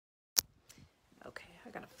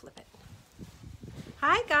I gotta flip it.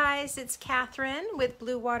 Hi guys, it's Catherine with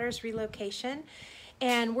Blue Waters Relocation,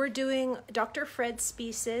 and we're doing Dr. Fred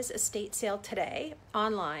Spiess's estate sale today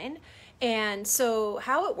online. And so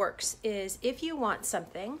how it works is if you want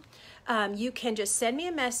something, you can just send me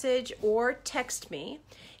a message or text me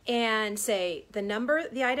and say the number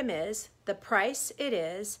the item is, the price it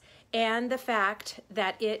is, and the fact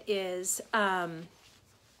that it is, so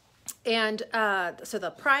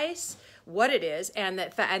the price, what it is, and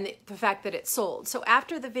the fact that it's sold. So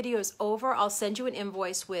after the video is over, I'll send you an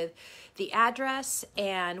invoice with the address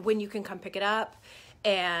and when you can come pick it up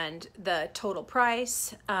and the total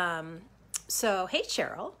price. So hey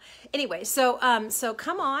Cheryl. Anyway, so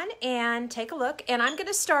come on and take a look. And I'm going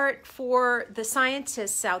to start for the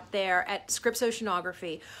scientists out there at Scripps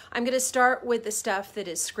Oceanography. I'm going to start with the stuff that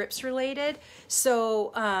is Scripps related.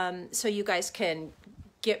 So so you guys can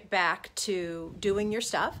get back to doing your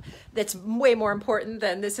stuff. That's way more important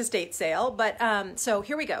than this estate sale. But so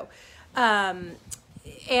here we go. And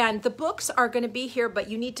the books are going to be here, but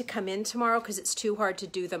you need to come in tomorrow because it's too hard to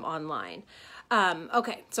do them online.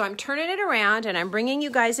 Okay, so I'm turning it around and I'm bringing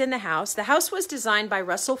you guys in the house. The house was designed by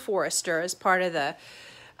Russell Forrester as part of the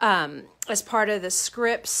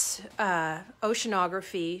Scripps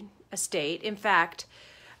Oceanography estate. In fact,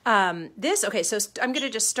 so I'm going to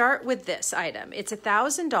just start with this item. It's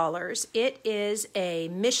 $1,000. It is a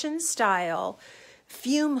mission style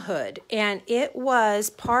fume hood, and it was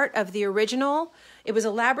part of the original. It was a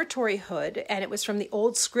laboratory hood, and it was from the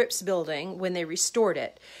old Scripps building when they restored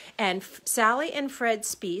it. And Sally and Fred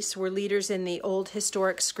Spiess were leaders in the old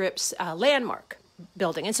historic Scripps landmark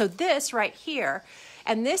building. And so this right here,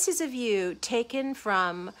 and this is a view taken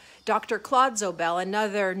from Dr. Claude Zobel,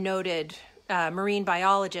 another noted marine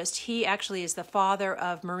biologist. He actually is the father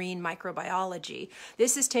of marine microbiology.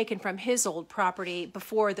 This is taken from his old property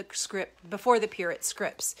before the pier at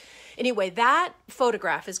Scripps. Anyway, that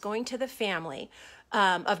photograph is going to the family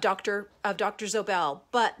of Dr. Zobel,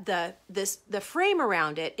 but the frame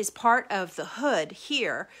around it is part of the hood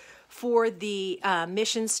here for the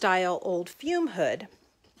mission style old fume hood.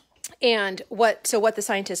 And what the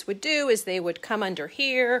scientists would do is they would come under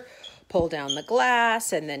here, pull down the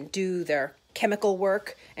glass, and then do their chemical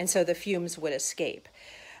work, and so the fumes would escape.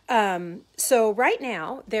 So right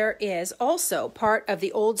now there is also part of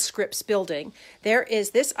the old Scripps building. There is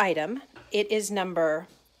this item. It is number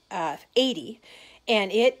 80,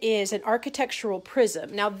 and it is an architectural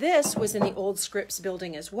prism. Now this was in the old Scripps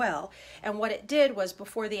building as well, and what it did was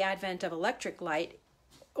before the advent of electric light,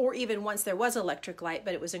 or even once there was electric light,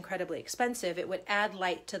 but it was incredibly expensive, it would add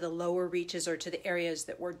light to the lower reaches or to the areas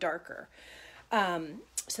that were darker.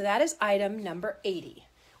 So that is item number 80.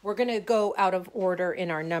 We're going to go out of order in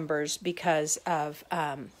our numbers because of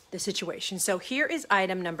the situation. So here is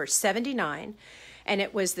item number 79, and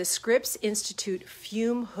it was the Scripps Institute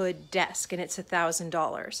fume hood desk, and it's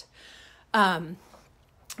 $1,000.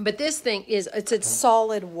 But this thing it's a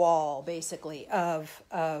solid wall, basically, of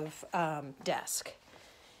desk.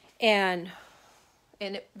 And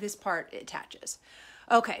this part attaches.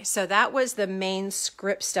 Okay, so that was the main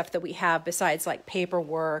Scripps stuff that we have besides like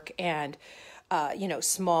paperwork and,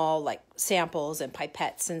 small like samples and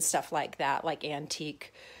pipettes and stuff like that, like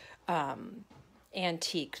antique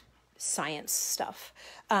science stuff.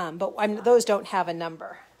 But those don't have a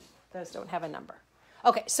number.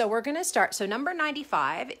 Okay, so we're going to start. So number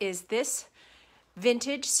 95 is this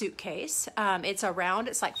vintage suitcase. It's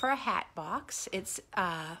like for a hat box. It's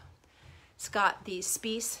got the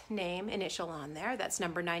Spiess name initial on there. That's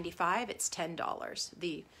number 95. It's $10.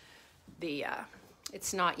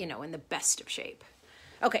 It's not, in the best of shape.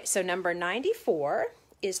 Okay, so number 94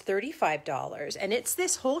 is $35, and it's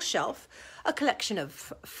this whole shelf, a collection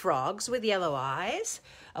of frogs with yellow eyes,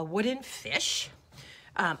 a wooden fish,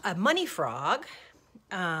 a money frog,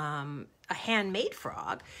 a handmade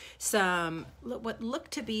frog, some what look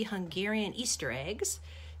to be Hungarian Easter eggs,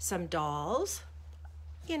 some dolls,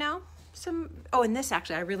 and this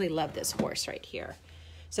actually, I really love this horse right here.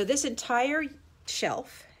 So this entire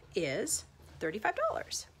shelf is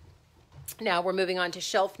 $35. Now we're moving on to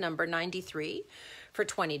shelf number 93 for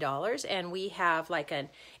 $20, and we have like an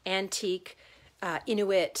antique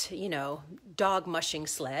Inuit, dog mushing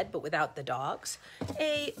sled, but without the dogs,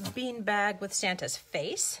 a bean bag with Santa's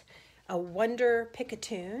face, a Wonder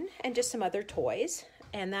Pickatoon, and just some other toys,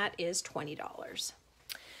 and that is $20.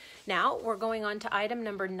 Now we're going on to item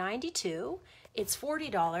number 92. It's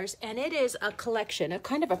 $40, and it is a collection, a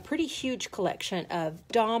kind of a pretty huge collection of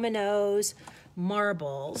dominoes,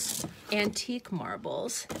 marbles, antique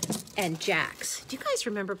marbles, and jacks. Do you guys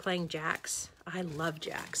remember playing jacks? I love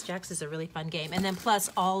jacks. Jacks is a really fun game. And then plus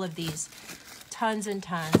all of these tons and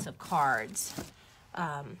tons of cards.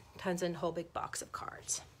 Tons and whole big box of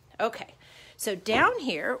cards. Okay, so down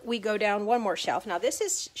here, we go down one more shelf. Now, this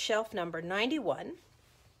is shelf number 91,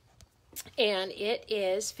 and it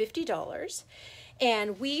is $50.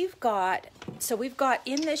 And we've got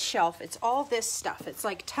in this shelf, it's all this stuff. It's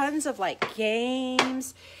like tons of like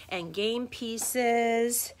games and game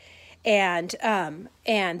pieces, and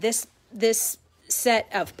this set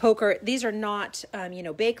of poker. These are not,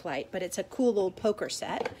 Bakelite, but it's a cool old poker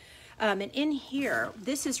set. And in here,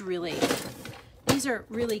 these are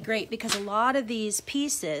really great because a lot of these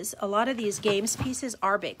games pieces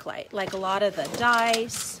are Bakelite. Like a lot of the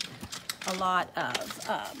dice, a lot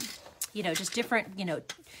of, just different,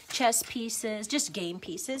 chess pieces, just game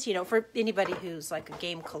pieces, for anybody who's like a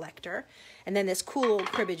game collector. And then this cool old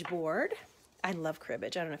cribbage board. I love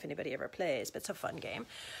cribbage. I don't know if anybody ever plays, but it's a fun game.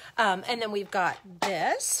 And then we've got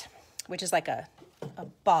this, which is like a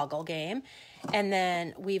boggle game. And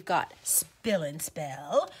then we've got Spill and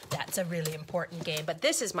Spell. That's a really important game. But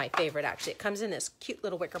this is my favorite, actually. It comes in this cute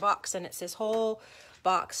little wicker box, and it's this whole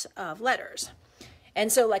box of letters.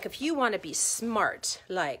 And so, like, if you want to be smart,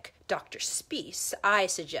 like Dr. Spiess, I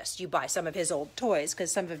suggest you buy some of his old toys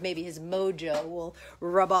because some of maybe his mojo will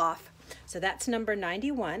rub off. So that's number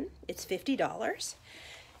 91. It's $50.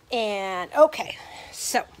 And, okay,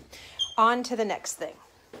 so on to the next thing.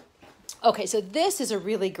 Okay, so this is a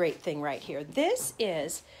really great thing right here. This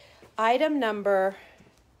is item number,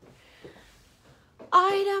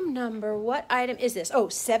 what item is this? Oh,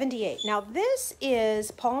 78. Now, this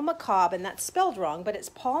is Paul McCobb, and that's spelled wrong, but it's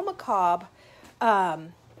Paul McCobb.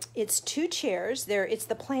 It's 2 chairs. It's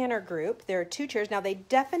the planner group. There are 2 chairs. Now, they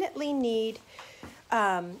definitely need to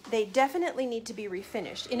be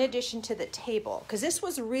refinished in addition to the table, because this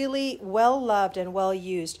was really well loved and well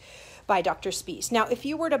used by Dr. Spiess. Now, if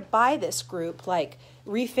you were to buy this group, like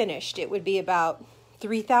refinished, it would be about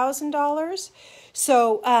 $3,000.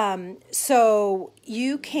 So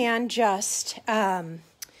you can just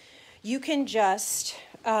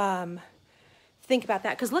think about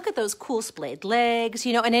that, because look at those cool splayed legs,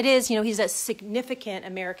 and it is, he's a significant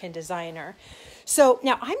American designer. So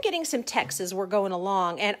now I'm getting some texts as we're going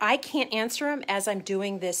along, and I can't answer them as I'm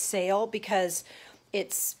doing this sale because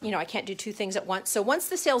it's, I can't do 2 things at once. So once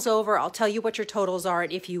the sale's over, I'll tell you what your totals are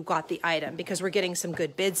and if you got the item, because we're getting some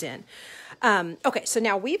good bids in. Okay, so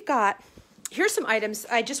now here's some items.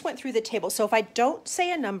 I just went through the table. So if I don't say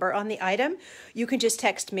a number on the item, you can just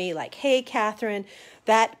text me like, hey, Catherine,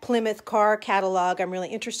 that Plymouth car catalog I'm really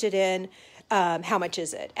interested in. How much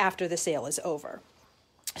is it after the sale is over?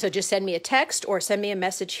 So just send me a text or send me a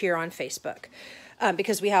message here on Facebook.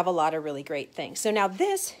 Because we have a lot of really great things. So now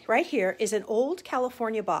this right here is an old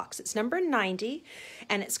California box. It's number 90,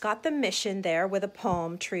 and it's got the mission there with a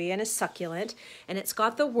palm tree and a succulent, and it's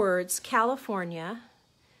got the words California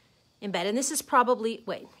embedded. And this is probably,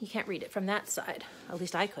 wait, you can't read it from that side. At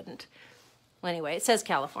least I couldn't. Well, anyway, it says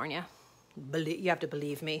California. You have to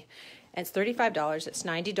believe me. And it's $35. It's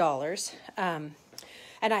 $90.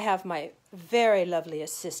 And I have my very lovely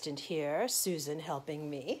assistant here, Susan, helping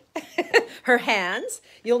me. Her hands.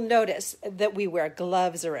 You'll notice that we wear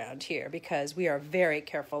gloves around here because we are very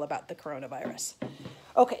careful about the coronavirus.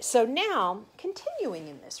 Okay, so now, continuing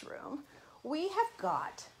in this room, we have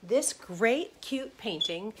got this great, cute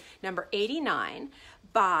painting, number 89,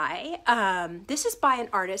 this is by an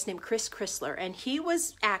artist named Chris Chrysler, and he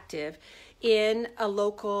was active in a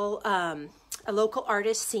local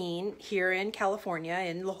artist scene here in California,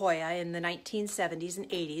 in La Jolla, in the 1970s and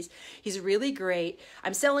 80s. He's really great.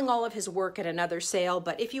 I'm selling all of his work at another sale,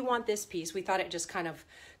 but if you want this piece, we thought it just kind of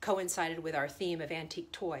coincided with our theme of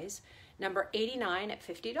antique toys. Number 89 at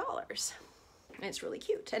 $50. And it's really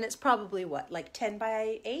cute. And it's probably, what, like 10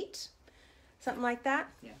 by 8? Something like that?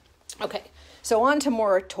 Yeah. Okay, so on to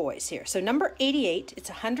more toys here. So number 88, it's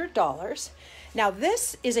 $100. Now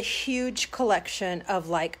this is a huge collection of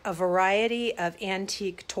like a variety of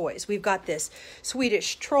antique toys. We've got this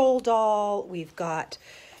Swedish troll doll. We've got,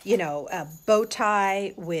 a bow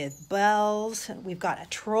tie with bells. We've got a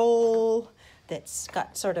troll that's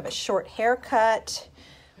got sort of a short haircut.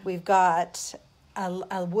 We've got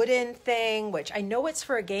a wooden thing, which I know it's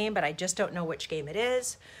for a game, but I just don't know which game it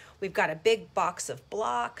is. We've got a big box of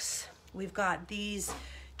blocks. We've got these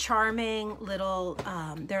charming little,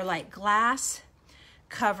 they're like glass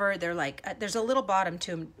cover. They're like, there's a little bottom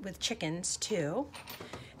to them with chickens too.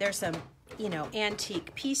 There's some,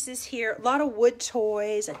 antique pieces here. A lot of wood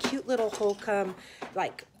toys, a cute little Holcomb,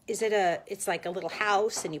 like, it's like a little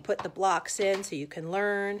house and you put the blocks in so you can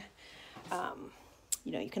learn,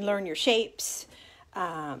 you can learn your shapes.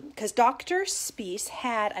 because Dr. Spiess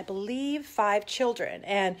had, I believe, 5 children,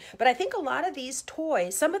 but I think a lot of these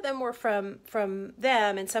toys, some of them were from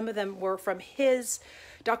them, and some of them were from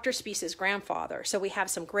Dr. Spiess's grandfather. So we have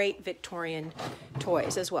some great Victorian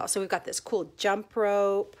toys as well. So we've got this cool jump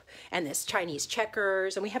rope and this Chinese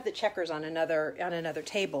checkers, and we have the checkers on another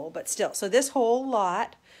table, but still. So this whole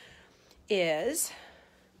lot is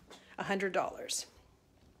 $100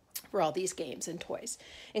 for all these games and toys,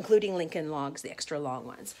 including Lincoln Logs, the extra long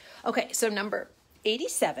ones. Okay, so number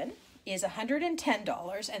 87 is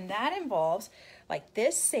 $110, and that involves like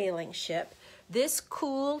this sailing ship, this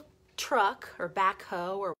cool truck or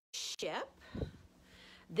backhoe or ship,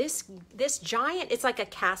 this giant, it's like a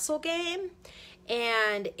castle game,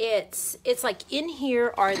 and it's like in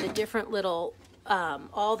here are the different little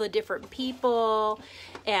all the different people,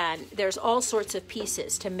 and there's all sorts of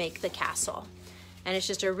pieces to make the castle, and it's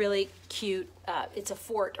just a really cute it's a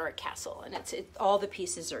fort or a castle, and all the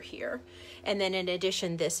pieces are here. And then in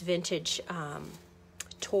addition, this vintage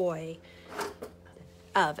toy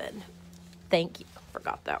oven. Thank you.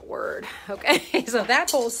 Forgot that word. Okay, so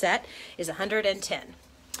that whole set is $110.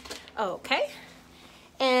 Okay,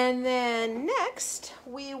 and then next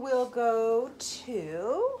we will go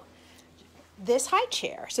to this high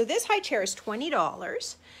chair. So this high chair is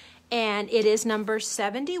 $20, and it is number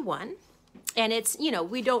 71. And it's, you know,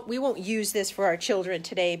 we won't use this for our children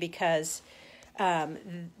today because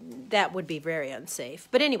that would be very unsafe.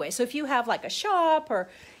 But anyway, so if you have like a shop, or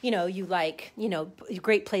you like, a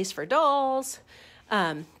great place for dolls.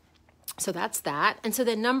 So that's that. And so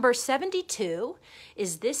then number 72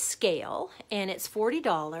 is this scale, and it's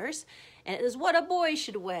 $40, and it is what a boy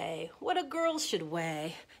should weigh, what a girl should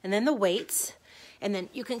weigh, and then the weights. And then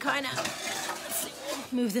you can kind of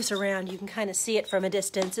move this around. You can kind of see it from a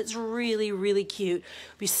distance. It's really, really cute.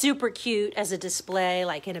 It'd be super cute as a display,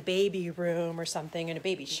 like in a baby room or something, in a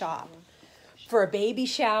baby shop. For a baby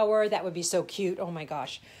shower, that would be so cute. Oh my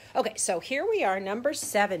gosh. Okay, so here we are, number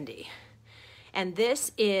 70. And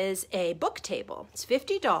this is a book table. It's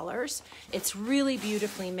 $50. It's really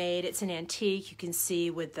beautifully made. It's an antique. You can see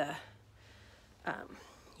with the,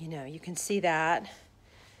 you can see that.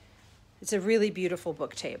 It's a really beautiful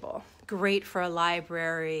book table. Great for a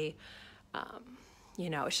library.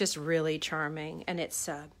 It's just really charming. And it's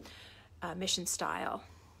mission style,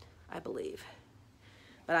 I believe.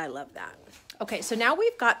 But I love that. Okay, so now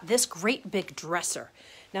we've got this great big dresser.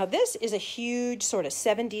 Now this is a huge sort of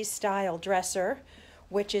 70s style dresser,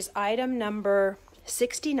 which is item number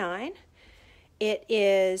 69. It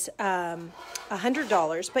is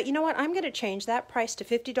 $100, but you know what? I'm going to change that price to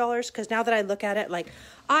 $50 because now that I look at it, like,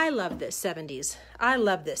 I love this 70s. I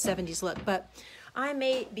love this 70s look, but I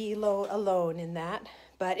may be alone in that.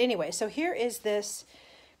 But anyway, so here is this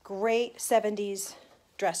great 70s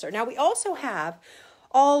dresser. Now we also have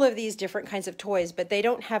all of these different kinds of toys, but they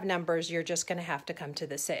don't have numbers. You're just going to have to come to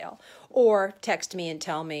the sale or text me and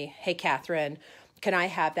tell me, hey, Catherine, can I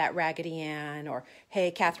have that Raggedy Ann? Or,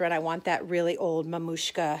 hey, Catherine, I want that really old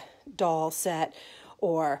Mamushka doll set.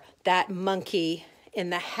 Or that monkey in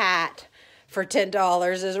the hat for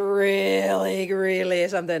 $10 is really, really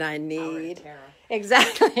something I need.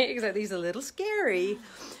 Exactly. These are a little scary.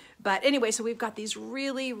 But anyway, so we've got these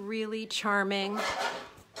really, really charming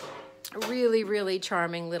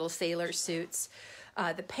little sailor suits.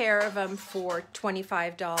 The pair of them for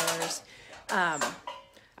 $25.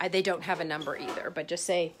 They don't have a number either, but just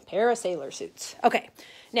say pair of sailor suits. Okay,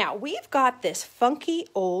 now we've got this funky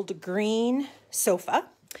old green sofa.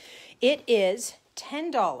 It is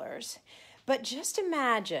 $10, but just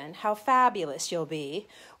imagine how fabulous you'll be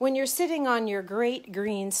when you're sitting on your great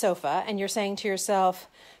green sofa and you're saying to yourself,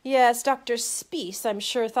 yes, Dr. Spiess, I'm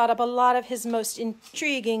sure, thought up a lot of his most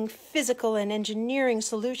intriguing physical and engineering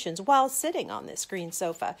solutions while sitting on this green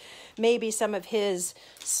sofa. Maybe some of his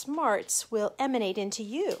smarts will emanate into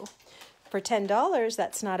you. For $10,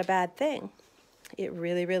 that's not a bad thing. It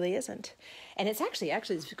really, really isn't. And it's actually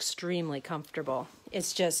it's extremely comfortable.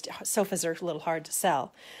 It's just sofas are a little hard to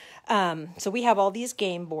sell. So we have all these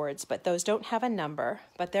game boards, but those don't have a number,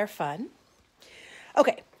 but they're fun.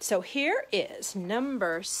 Okay, so here is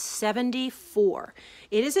number 74.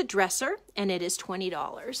 It is a dresser, and it is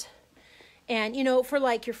 $20. And, for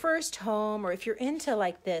like your first home, or if you're into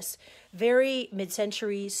like this very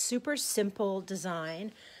mid-century, super simple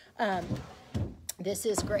design, this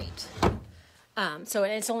is great. So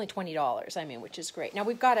it's only $20, which is great. Now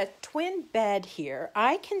we've got a twin bed here.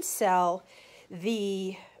 I can sell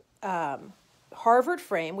the Harvard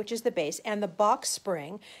frame, which is the base, and the box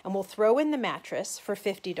spring, and we'll throw in the mattress for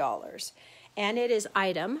 $50. And it is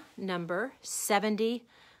item number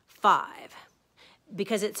 75.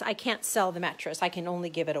 because I can't sell the mattress. I can only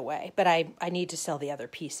give it away, but I need to sell the other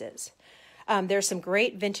pieces. There's some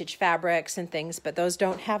great vintage fabrics and things, but those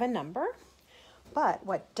don't have a number. But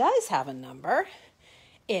what does have a number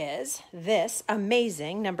is this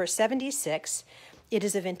amazing number 76. It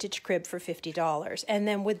is a vintage crib for $50. And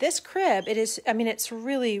then with this crib, it is, I mean, it's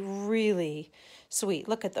really, really sweet.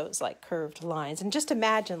 Look at those like curved lines. And just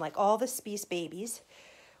imagine like all the Spiess babies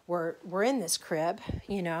were in this crib,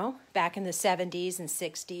 you know, back in the 70s and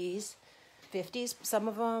 60s, 50s, some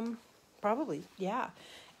of them, probably, yeah.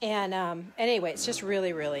 And anyway, it's just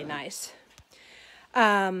really, really nice.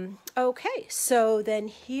 Okay, so then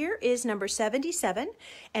here is number 77,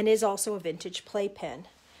 and is also a vintage playpen.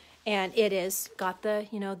 And it is got the,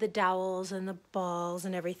 you know, the dowels and the balls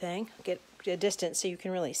and everything. Get a distance so you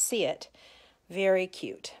can really see it. Very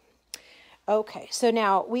cute. Okay, so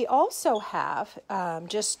now we also have,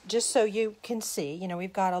 just so you can see, you know,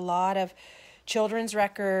 we've got a lot of children's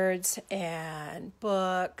records and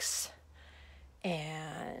books,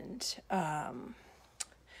 and a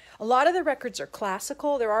lot of the records are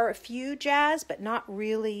classical. There are a few jazz, but not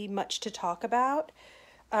really much to talk about.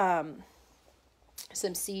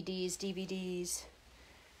 Some CDs, DVDs,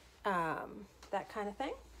 that kind of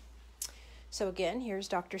thing. So again, here's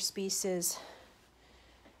Dr. Spiess's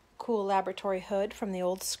cool laboratory hood from the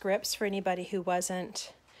old Scripps for anybody who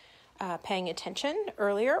wasn't paying attention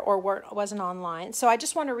earlier or wasn't online. So I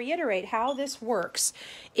just want to reiterate how this works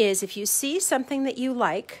is if you see something that you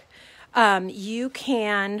like, you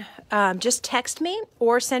can just text me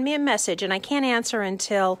or send me a message, and I can't answer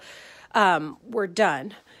until we're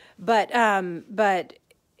done. But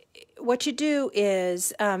what you do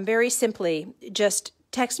is very simply just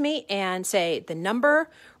text me and say the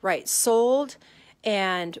number, write sold,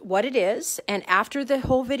 and what it is. And after the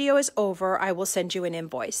whole video is over, I will send you an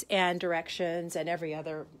invoice and directions and every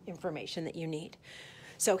other information that you need.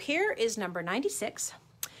 So here is number 96,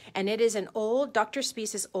 and it is an old, Dr.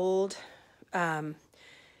 Spiess's old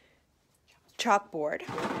chalkboard.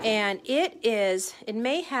 And it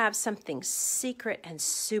may have something secret and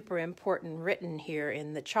super important written here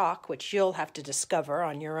in the chalk, which you'll have to discover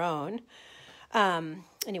on your own.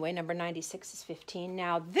 Anyway, number 96 is 15.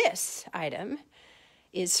 Now this item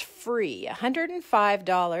is free,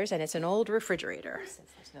 $105, and it's an old refrigerator. Since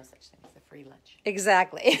there's no such thing as a free lunch.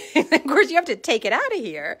 Exactly. Of course, you have to take it out of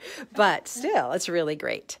here, but still, it's really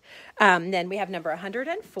great. Then we have number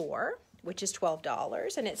 104, which is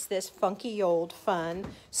 $12, and it's this funky old fun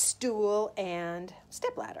stool and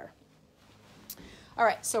stepladder. All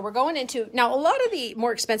right, so we're going into, now a lot of the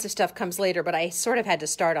more expensive stuff comes later, but I sort of had to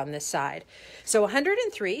start on this side. So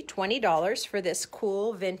 103, $20 for this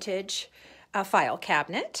cool vintage file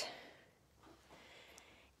cabinet.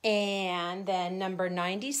 And then number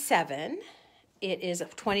 97, it is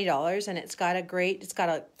 $20, and it's got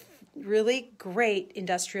a really great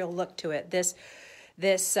industrial look to it. This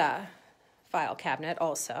file cabinet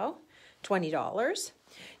also, $20.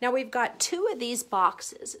 Now we've got two of these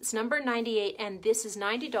boxes. It's number 98, and this is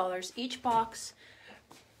 $90 each box,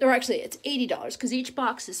 or actually it's $80 because each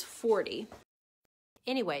box is $40.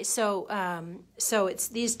 Anyway, so it's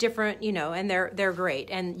these different, you know, and they're great,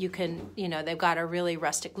 and you can, you know, they've got a really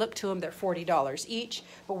rustic look to them. They're $40 each,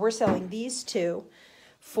 but we're selling these two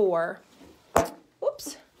for,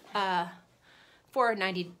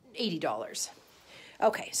 $80.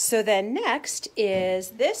 Okay, so then next is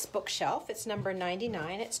this bookshelf. It's number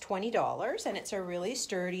 99. It's $20, and it's a really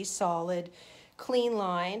sturdy, solid,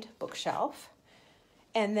 clean-lined bookshelf.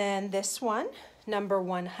 And then this one, number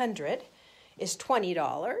 100, is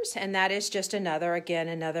 $20, and that is just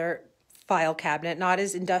another file cabinet, not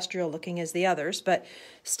as industrial looking as the others, but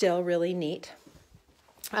still really neat.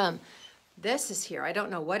 This is here. I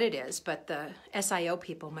don't know what it is, but the SIO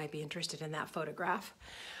people might be interested in that photograph.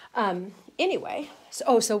 Anyway,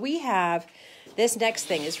 so we have, this next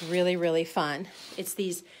thing is really, really fun. It's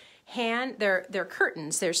these they're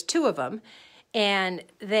curtains. There's two of them, and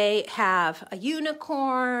they have a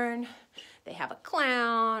unicorn, they have a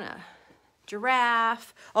clown, a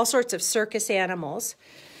giraffe, all sorts of circus animals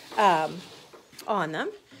on them.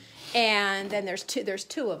 And then there's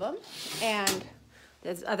two of them, and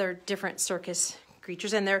there's other different circus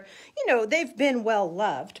creatures, and they're, you know, they've been well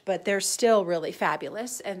loved, but they're still really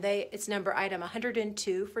fabulous. And it's number item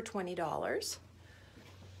 102 for $20.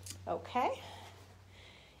 Okay.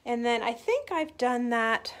 And then I think I've done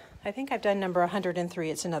number 103.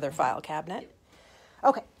 It's another file cabinet.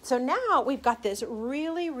 Okay, so now we've got this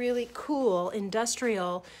really, really cool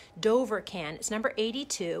industrial Dover can. It's number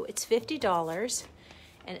 82. It's $50,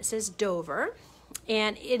 and it says Dover.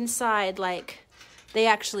 And inside, like, They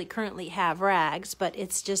actually currently have rags, but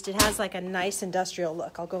it has like a nice industrial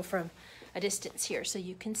look. I'll go from a distance here so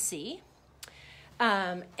you can see.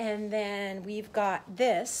 And then we've got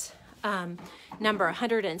this number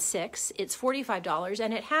 106. It's $45,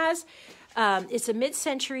 and it has, it's a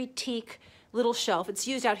mid-century teak little shelf. It's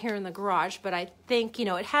used out here in the garage, but I think,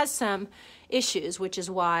 it has some issues, which is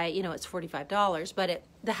why, it's $45. But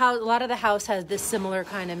a lot of the house has this similar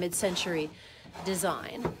kind of mid-century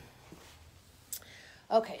design.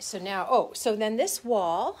 Okay, so now, so then this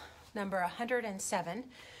wall, number 107,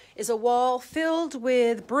 is a wall filled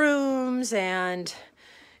with brooms and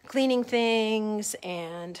cleaning things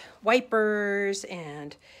and wipers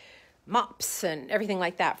and mops and everything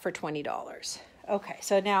like that for $20. Okay,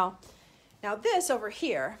 so now this over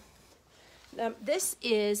here, this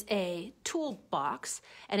is a toolbox,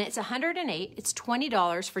 and it's $108. It's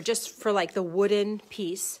 $20 for like the wooden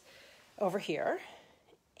piece over here.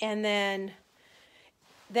 And then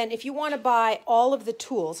if you want to buy all of the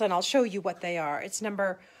tools, and I'll show you what they are, it's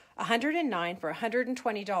number 109 for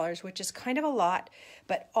 $120, which is kind of a lot,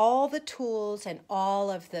 but all the tools and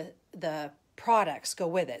all of the products go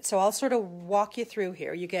with it. So I'll sort of walk you through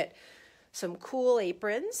here. You get some cool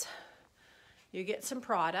aprons. You get some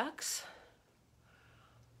products.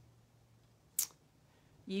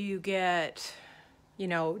 You get,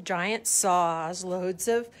 giant saws, loads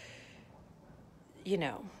of,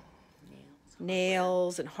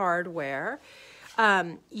 nails and hardware.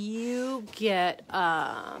 You get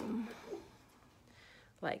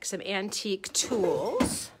like some antique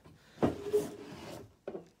tools,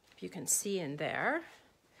 if you can see in there.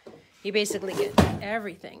 You basically get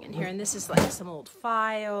everything in here, and this is like some old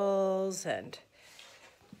files and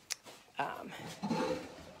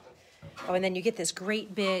and then you get this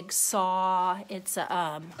great big saw. It's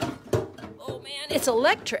it's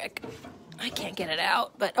electric. I can't get it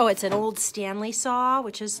out, but it's an old Stanley saw,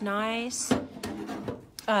 which is nice.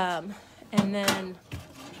 And then,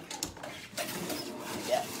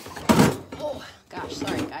 oh gosh,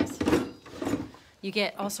 sorry guys. You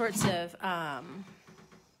get all sorts of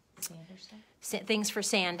things for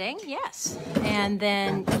sanding, yes. And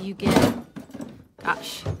then you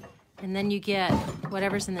get,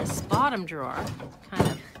 whatever's in this bottom drawer, kind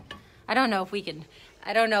of. I don't know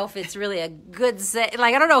if it's really a good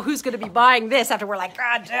I don't know who's going to be buying this after we're like,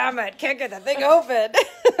 God damn it, can't get the thing open.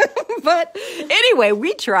 But anyway,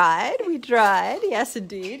 we tried. Yes,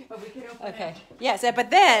 indeed. But we can open it. Yes, but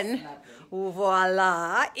then,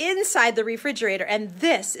 voila, inside the refrigerator, and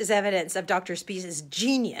this is evidence of Dr. Spiess's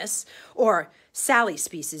genius, or Sally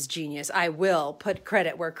Spiess's genius. I will put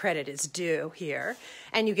credit where credit is due here.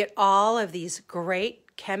 And you get all of these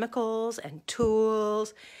great chemicals and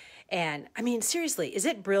tools. And I mean, seriously, is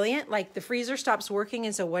it brilliant? Like the freezer stops working,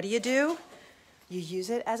 and so what do? You use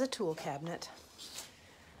it as a tool cabinet.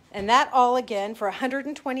 And that all again for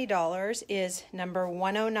 $120 is number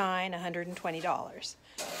 109, $120.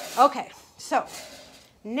 Okay, so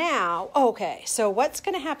now, so what's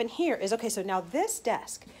going to happen here is, so now this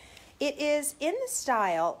desk, it is in the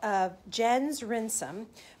style of Jens Rinsum,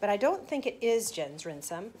 but I don't think it is Jens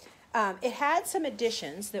Rinsum. It had some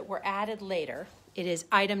additions that were added later. It is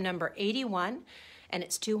item number 81, and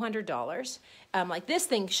it's $200. Like this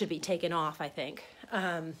thing should be taken off, I think,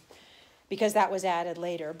 because that was added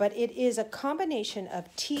later. But it is a combination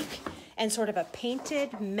of teak and sort of a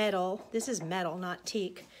painted metal. This is metal, not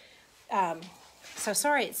teak. So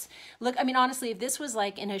sorry, honestly, if this was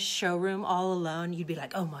like in a showroom all alone, you'd be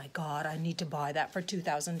like, oh my God, I need to buy that for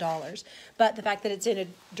 $2,000. But the fact that it's in a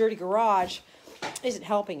dirty garage isn't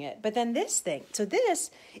helping it. But then this thing, so this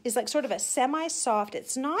is like sort of a semi-soft,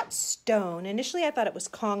 it's not stone. Initially I thought it was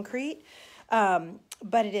concrete,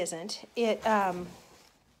 but it isn't.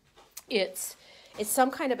 It's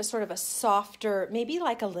some kind of a sort of a softer, maybe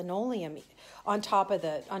like a linoleum on top of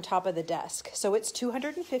the desk. So it's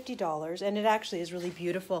 $250, and it actually is really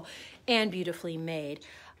beautiful and beautifully made.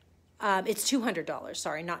 It's $200,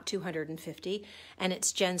 sorry, not $250, and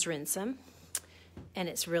it's Jens Rinsum, and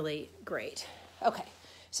it's really great. Okay,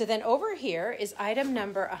 so then over here is item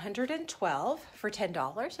number 112 for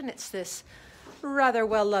 $10, and it's this rather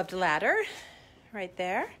well-loved ladder right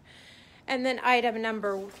there. And then item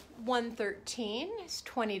number 113 is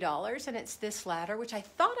 $20, and it's this ladder, which I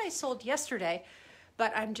thought I sold yesterday,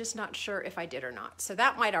 but I'm just not sure if I did or not. So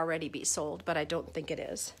that might already be sold, but I don't think it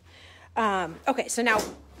is. Okay, so now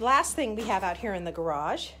last thing we have out here in the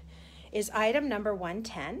garage is item number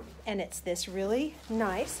 110, and it's this really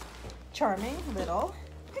nice, charming little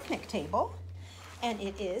picnic table, and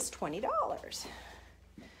it is $20.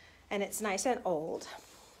 And it's nice and old,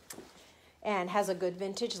 and has a good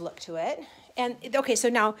vintage look to it. And okay, so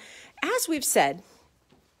now, as we've said,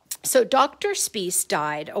 So Dr. Spiess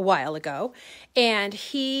died a while ago, and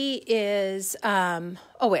he is, number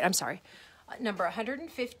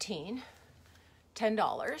 115,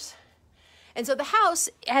 $10. And so the house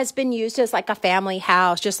has been used as like a family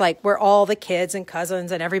house, just like where all the kids and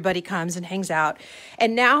cousins and everybody comes and hangs out.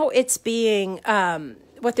 And now it's being,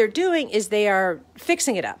 what they're doing is they are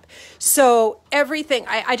fixing it up. So everything,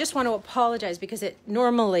 I just want to apologize because it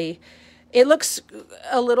looks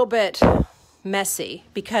a little bit messy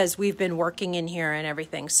because we've been working in here and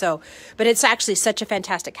everything. So, but it's actually such a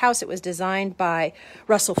fantastic house. It was designed by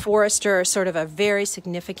Russell Forrester, sort of a very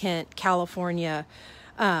significant California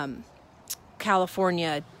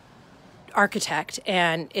architect,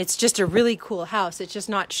 and it's just a really cool house. It's just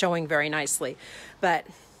not showing very nicely, but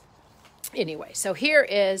anyway, so here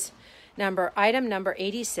is item number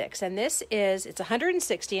 86, and it's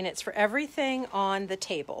 160, and it's for everything on the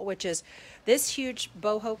table, which is this huge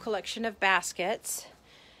boho collection of baskets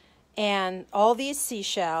and all these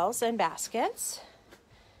seashells and baskets,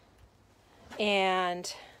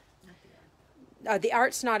 and the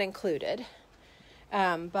art's not included,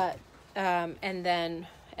 and then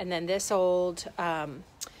this old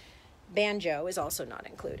banjo is also not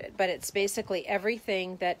included, but it's basically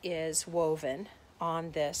everything that is woven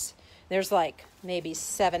on this. There's like maybe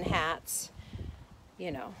 7 hats,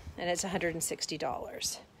 and it's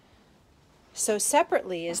 $160. So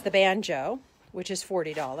separately is the banjo, which is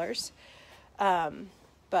 $40.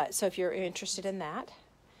 But so if you're interested in that,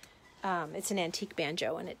 it's an antique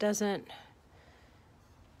banjo, and it doesn't,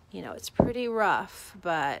 it's pretty rough,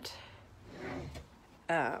 but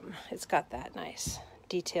it's got that nice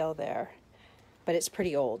detail there, but it's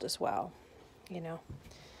pretty old as well,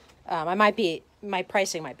 my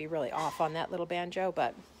pricing might be really off on that little banjo,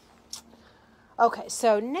 but okay,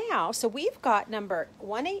 so we've got number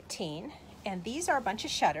 118, and these are a bunch of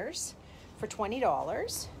shutters for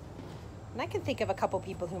 $20, and I can think of a couple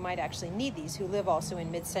people who might actually need these, who live also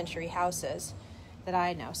in mid-century houses that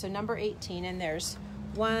I know. So number 18, and there's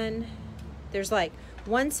like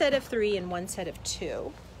one set of 3 and one set of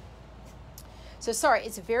 2. So sorry,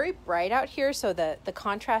 it's very bright out here, so the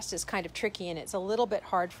contrast is kind of tricky, and it's a little bit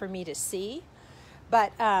hard for me to see.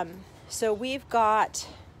 But so we've got,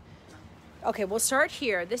 okay, we'll start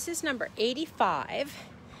here. This is number 85,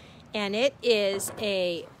 and it is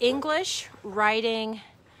a English writing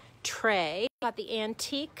tray. Got the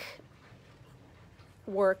antique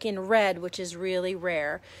work in red, which is really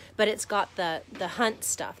rare, but it's got the hunt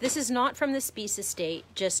stuff. This is not from the Spiess estate,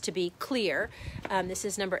 just to be clear. This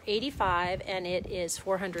is number 85, and it is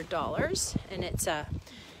 $400, and it's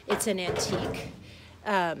an antique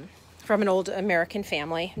from an old American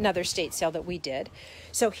family, another estate sale that we did.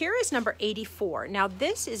 So here is number 84. Now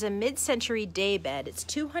this is a mid-century day bed. It's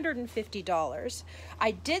 $250.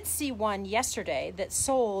 I did see one yesterday that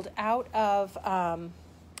sold out of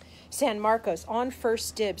San Marcos on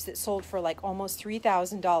First Dibs that sold for like almost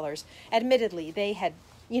 $3,000. Admittedly, they had,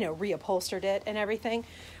 reupholstered it and everything,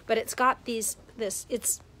 but it's got it's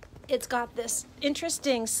got this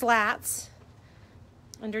interesting slats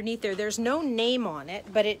underneath there. There's no name on it,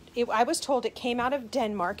 but I was told it came out of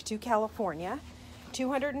Denmark to California,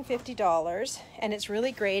 $250, and it's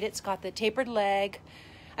really great. It's got the tapered leg.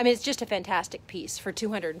 I mean, it's just a fantastic piece for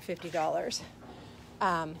 $250.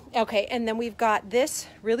 Okay, and then we've got this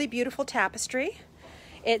really beautiful tapestry.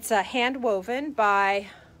 It's hand woven by,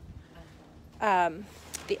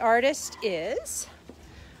 the artist is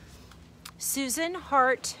Susan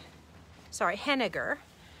Henniger.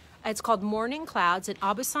 It's called Morning Clouds, an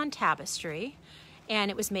Aubusson tapestry, and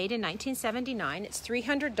it was made in 1979. It's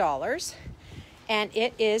 $300, and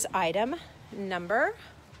it is item number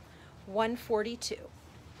 142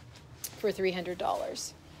 for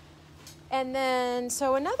 $300. And then,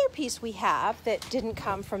 so another piece we have that didn't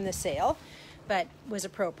come from the sale, but was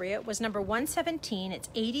appropriate, was number 117. It's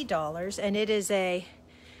 $80, and it is a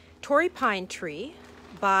Torrey pine tree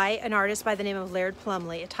by an artist by the name of Laird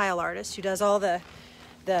Plumley, a tile artist who does all the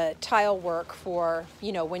tile work for,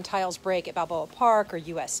 when tiles break at Balboa Park or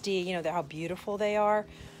USD, how beautiful they are,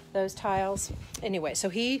 those tiles. Anyway, so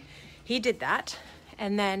he did that.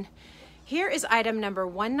 And then here is item number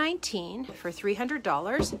 119 for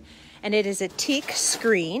 $300. And it is a teak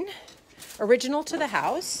screen, original to the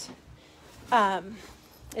house.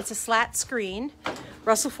 It's a slat screen.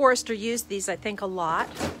 Russell Forrester used these, I think, a lot.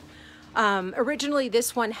 Originally,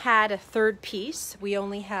 this one had a third piece. We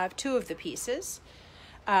only have 2 of the pieces,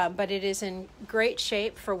 but it is in great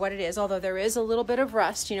shape for what it is, although there is a little bit of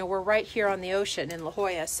rust. We're right here on the ocean in La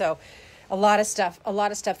Jolla, so a lot of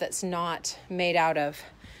stuff that's not made out of,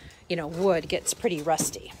 wood gets pretty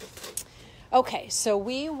rusty. Okay, so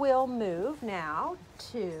we will move now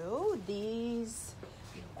to these.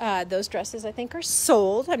 Those dresses, I think, are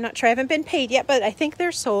sold. I'm not sure. I haven't been paid yet, but I think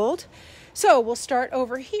they're sold. So we'll start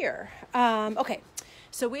over here. Okay,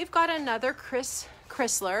 so we've got another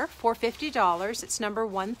Chrysler for $50. It's number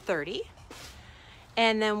 130.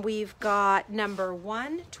 And then we've got number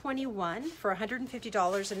 121 for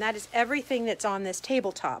 $150, and that is everything that's on this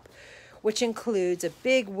tabletop, which includes a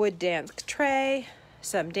big wood Dansk tray,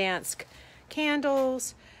 some Dansk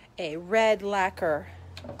candles, a red lacquer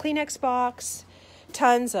Kleenex box,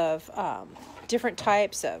 tons of different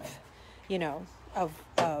types of,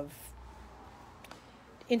 of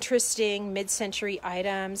interesting mid-century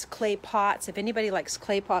items, clay pots. If anybody likes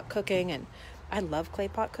clay pot cooking, and I love clay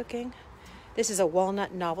pot cooking. This is a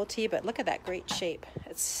walnut novelty, but look at that great shape.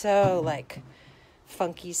 It's so like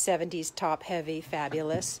funky 70s top heavy,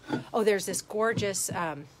 fabulous. Oh, there's this gorgeous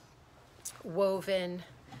woven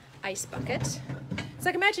ice bucket. It's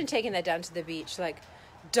like, imagine taking that down to the beach, like,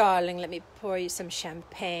 darling, let me pour you some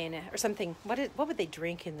champagne or something. What would they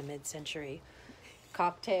drink in the mid-century?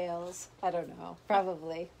 Cocktails? I don't know.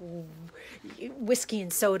 Probably whiskey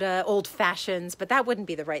and soda, old fashions, but that wouldn't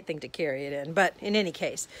be the right thing to carry it in. But in any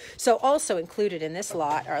case, so also included in this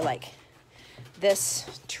lot are like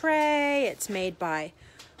this tray. It's made by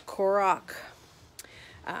Korok.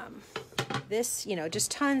 This,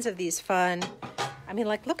 just tons of these fun. I mean,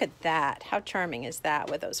 like, look at that. How charming is that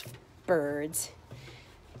with those birds?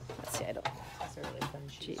 Let's see. It's a really fun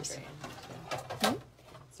cheese tray.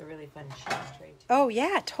 It's a really fun cheese tray too. Oh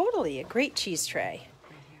yeah, totally. A great cheese tray.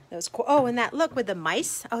 Those oh, and that look with the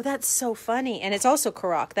mice. Oh, that's so funny. And it's also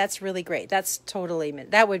Korok. That's really great. That's totally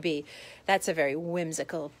that's a very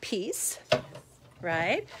whimsical piece,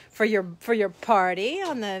 right? For your party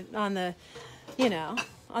on the on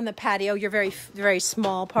the patio, your very very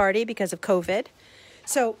small party because of COVID.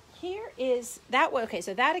 So here is that one. Okay,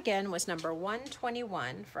 so that again was number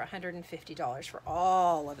 121 for $150 for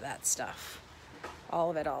all of that stuff. All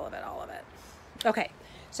of it. Okay,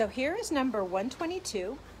 so here is number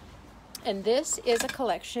 122, and this is a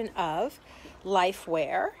collection of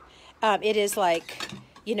lifeware. It is like,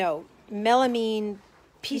 melamine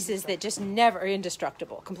pieces that just never are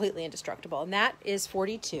indestructible, completely indestructible, and that is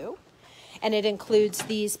 42. And it includes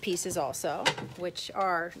these pieces also, which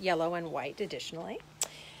are yellow and white additionally.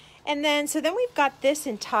 And then, so then we've got this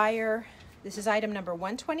is item number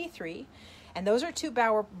 123. And those are 2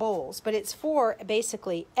 Bauer bowls, but it's for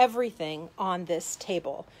basically everything on this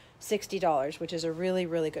table, $60, which is a really,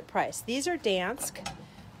 really good price. These are Dansk,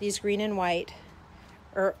 these green and white,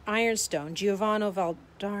 or Ironstone, Giovanni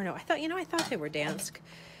Valdarno. I thought they were Dansk,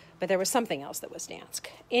 but there was something else that was Dansk.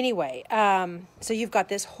 Anyway, so you've got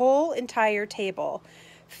this whole entire table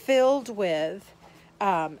filled with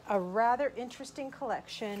a rather interesting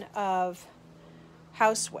collection of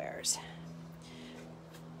housewares.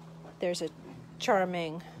 There's a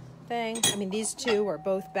charming thing. I mean, these two are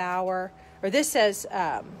both Bauer, or this says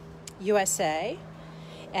USA,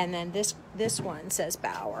 and then this one says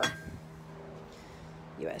Bauer,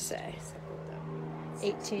 USA.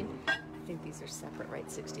 18. I think these are separate, right?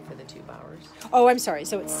 60 for the 2 Bauers. Oh, I'm sorry.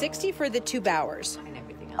 So it's 60 for the 2 Bauers. And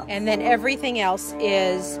everything else. And then everything else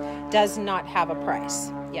does not have a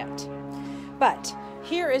price yet. But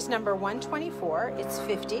here is number 124. It's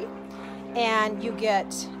 50. And you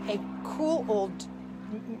get a cool old,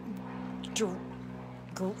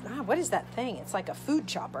 what is that thing? It's like a food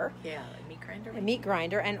chopper. Yeah, a meat grinder. A meat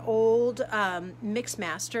grinder, an old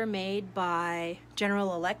Mixmaster made by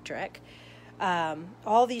General Electric.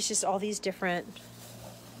 All these different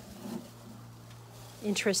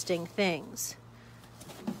interesting things.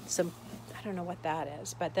 I don't know what that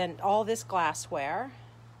is, but then all this glassware.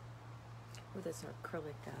 Oh, there's an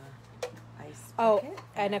acrylic ice bucket. Oh,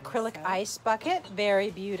 an acrylic ice bucket. Very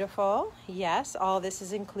beautiful. Yes, all this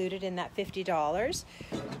is included in that $50.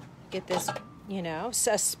 Get this,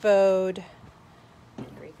 suspode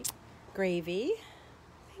gravy.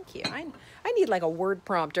 Thank you. I need like a word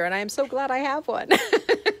prompter, and I am so glad I have one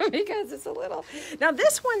because it's a little. Now,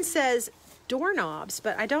 this one says doorknobs,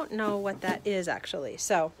 but I don't know what that is actually.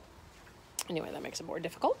 So anyway, that makes it more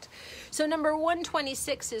difficult. So number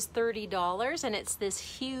 126 is $30, and it's this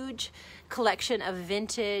huge collection of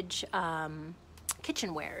vintage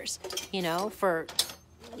kitchenwares, for,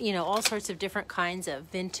 all sorts of different kinds of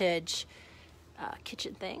vintage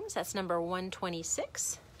kitchen things. That's number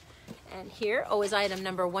 126. And here, is item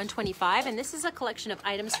number 125, and this is a collection of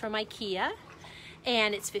items from IKEA,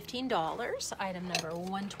 and it's $15. Item number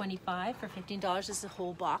 125 for $15. This is a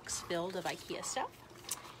whole box filled of IKEA stuff.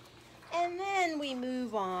 And then we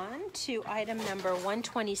move on to item number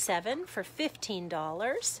 127 for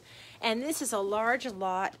 $15. And this is a large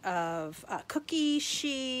lot of cookie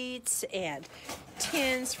sheets and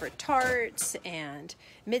tins for tarts and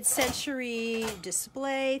mid-century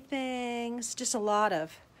display things. Just a lot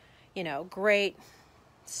of, you know, great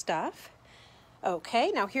stuff.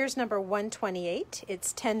 Okay, now here's number 128.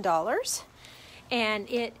 It's $10. And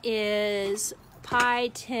it is pie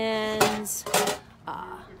tins,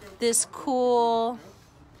 this cool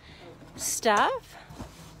stuff,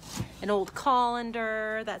 an old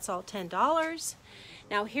colander, that's all $10.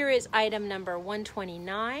 Now here is item number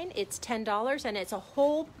 129. It's $10 and it's a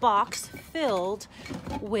whole box filled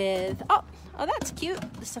with, oh that's cute,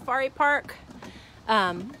 the safari park,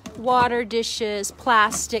 water dishes,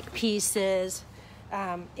 plastic pieces,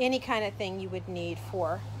 any kind of thing you would need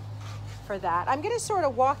for that. I'm going to sort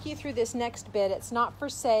of walk you through this next bit. It's not for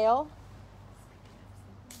sale.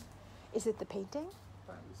 Is it the painting?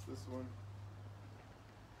 It's this one.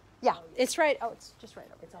 Yeah, it's right. Oh, it's just right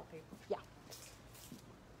over. It's all paper. Yeah.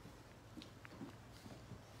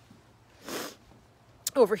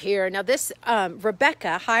 Over here. Now this,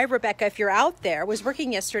 Rebecca, hi Rebecca, if you're out there, was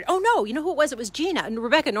working yesterday. Oh no, you know who it was? It was Gina. And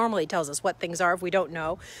Rebecca normally tells us what things are if we don't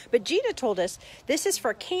know. But Gina told us this is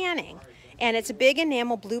for canning. And it's a big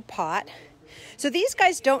enamel blue pot. So these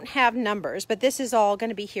guys don't have numbers, but this is all going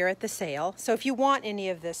to be here at the sale. So if you want any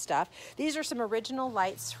of this stuff, these are some original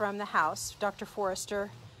lights from the house. Dr. Forrester,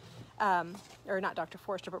 or not Dr.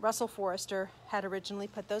 Forrester, but Russell Forrester had originally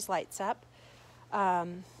put those lights up.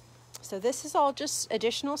 So this is all just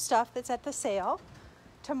additional stuff that's at the sale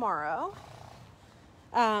tomorrow.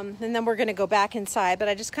 And then we're going to go back inside, but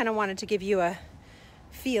I just kind of wanted to give you a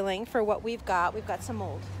feeling for what we've got. We've got some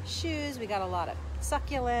old shoes. We got a lot of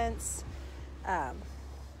succulents. I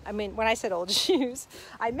mean, when I said old shoes,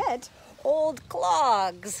 I meant old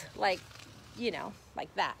clogs, like, you know,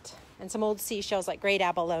 like that. And some old seashells like great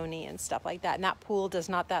abalone and stuff like that. And that pool, does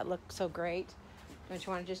not that look so great? Don't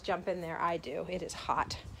you want to just jump in there? I do. It is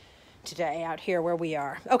hot today out here where we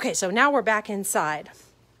are. Okay, so now we're back inside.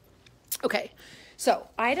 Okay, so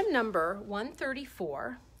item number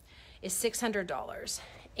 134 is $600,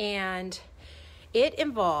 and it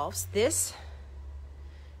involves this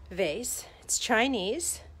vase. It's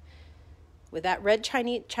Chinese with that red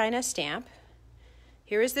China stamp.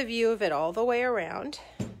 Here is the view of it all the way around.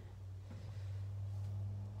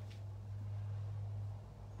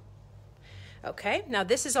 Okay, now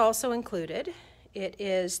this is also included.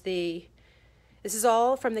 This is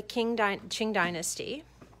all from the Qing Dynasty.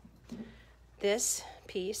 This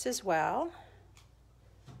piece as well.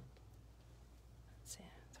 Let's see,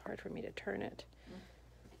 it's hard for me to turn it,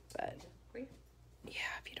 but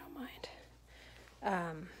yeah, if you don't mind.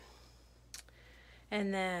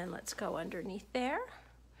 And then let's go underneath there,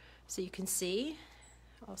 so you can see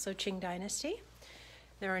also Qing Dynasty.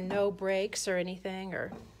 There are no breaks or anything,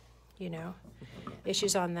 or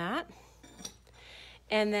issues on that.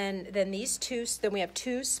 And then these two, then we have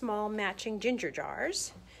two small matching ginger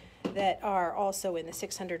jars that are also in the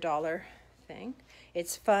 $600 thing.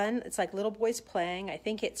 It's fun. It's like little boys playing. I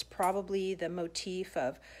think it's probably the motif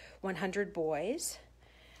of 100 boys.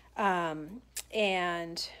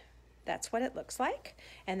 And that's what it looks like.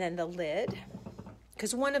 And then the lid,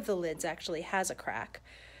 because one of the lids actually has a crack.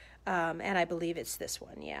 And I believe it's this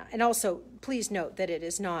one, yeah. And also, please note that it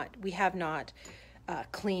is not, we have not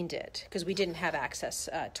cleaned it because we didn't have access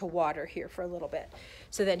to water here for a little bit.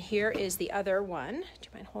 So then here is the other one. Do you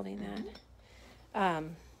mind holding that?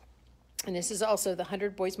 And this is also the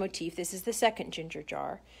 100 Boys motif. This is the second ginger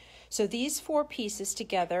jar. So these four pieces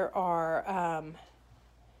together are,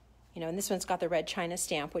 and this one's got the red China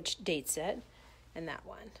stamp, which dates it, and that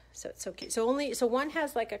one. So it's so cute. So one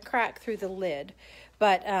has like a crack through the lid,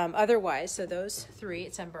 but otherwise, so those three,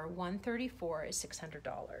 it's number 134 is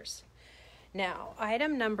 $600. Now,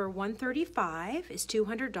 item number 135 is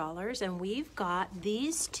 $200, and we've got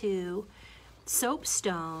these two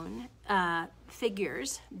soapstone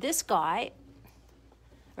figures. This guy,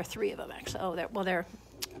 or three of them actually.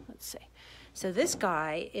 Let's see. So this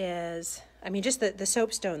guy is, just the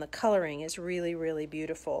soapstone, the coloring is really, really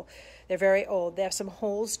beautiful. They're very old. They have some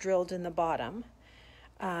holes drilled in the bottom.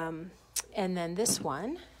 And then this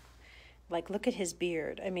one, look at his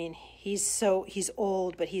beard. He's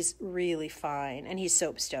old, but he's really fine. And he's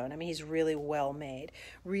soapstone. He's really well made,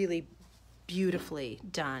 really beautifully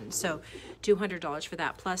done. So $200 for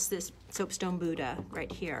that, plus this soapstone Buddha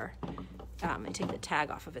right here. I take the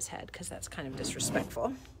tag off of his head because that's kind of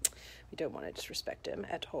disrespectful. We don't want to disrespect him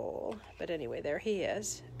at all. But anyway, there he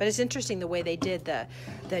is. But it's interesting the way they did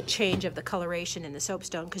the change of the coloration in the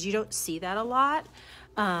soapstone, because you don't see that a lot.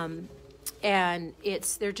 And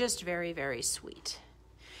they're just very, very sweet.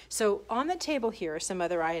 So on the table here are some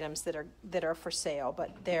other items that are for sale,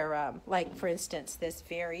 but they're like, for instance, this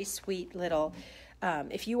very sweet little,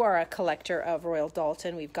 if you are a collector of Royal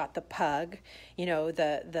Doulton, we've got the pug, you know,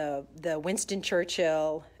 the Winston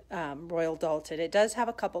Churchill Royal Doulton. It does have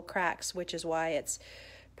a couple cracks, which is why it's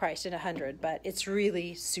priced at $100, but it's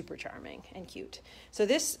really super charming and cute. So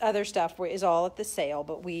this other stuff is all at the sale,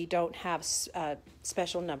 but we don't have a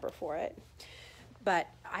special number for it. But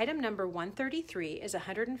item number 133 is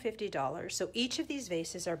 $150. So each of these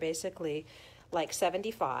vases are basically like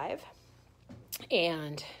 $75,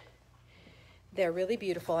 and they're really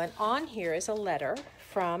beautiful. And on here is a letter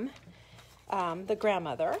from the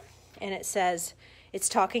grandmother, and it says, it's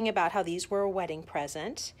talking about how these were a wedding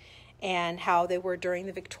present and how they were during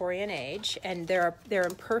the Victorian age, and they're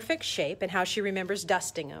in perfect shape, and how she remembers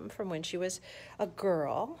dusting them from when she was a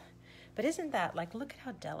girl. But isn't that, like, look at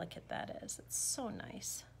how delicate that is. It's so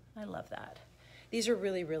nice. I love that. These are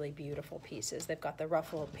really, really beautiful pieces. They've got the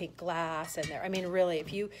ruffled pink glass, and I mean, really,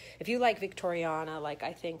 if you like Victoriana, like,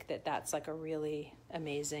 I think that's like a really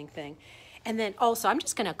amazing thing. And then also, I'm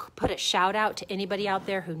just going to put a shout out to anybody out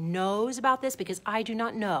there who knows about this, because I do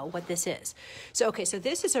not know what this is. So, okay, so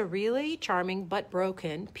this is a really charming but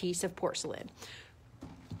broken piece of porcelain.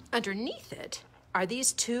 Underneath it are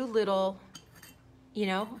these two little, you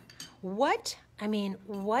know, what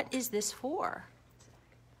is this for?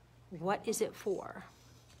 What is it for?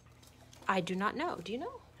 I do not know. Do you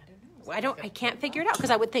know? I don't know. I can't figure it out, because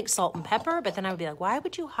I would think salt and pepper, but then I would be like, why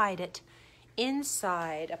would you hide it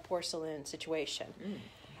inside a porcelain situation?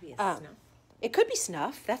 Maybe snuff. It could be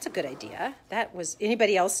snuff. That's a good idea. That was,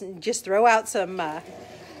 anybody else just throw out some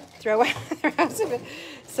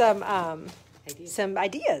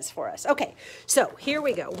ideas for us. Okay, so here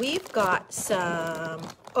we go. We've got some,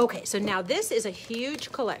 okay, so now this is a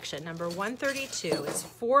huge collection. Number 132 is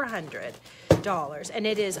 $400, and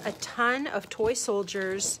it is a ton of toy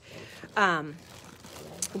soldiers.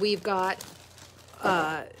 We've got,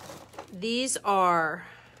 these are,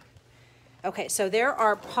 okay, so there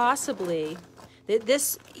are possibly,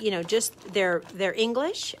 this, you know, just, they're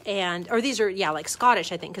English, or these are, yeah, like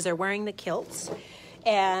Scottish, I think, because they're wearing the kilts.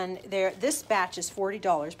 And this batch is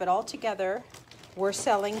 $40, but altogether we're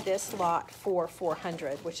selling this lot for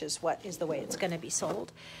 $400, which is the way it's going to be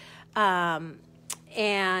sold. And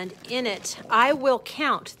in it, I will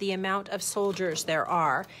count the amount of soldiers there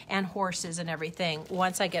are and horses and everything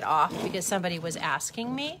once I get off, because somebody was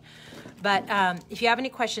asking me. But if you have any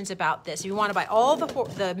questions about this, if you want to buy all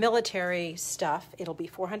the military stuff, it'll be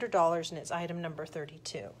 $400, and it's item number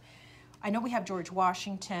 32. I know we have George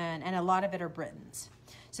Washington, and a lot of it are Britons.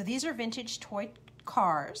 So these are vintage toy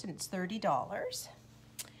cars, and it's $30.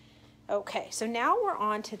 Okay, so now we're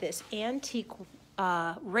on to this antique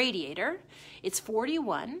radiator. It's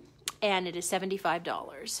 $41, and it is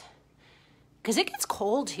 $75. Because it gets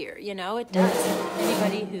cold here, you know, it does.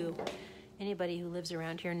 Anybody who lives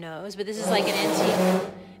around here knows. But this is like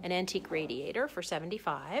an antique radiator for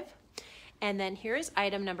 $75. And then here is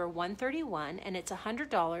item number 131, and it's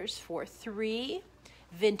 $100 for 3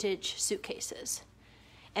 vintage suitcases.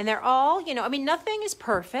 And they're all, you know, I mean, nothing is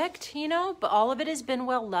perfect, you know, but all of it has been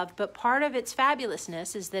well loved. But part of its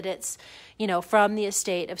fabulousness is that it's, you know, from the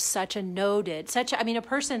estate of a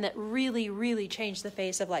person that really, really changed the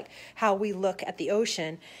face of like how we look at the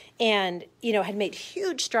ocean, and, you know, had made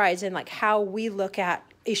huge strides in like how we look at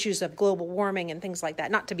issues of global warming and things like that.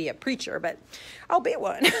 Not to be a preacher, but I'll be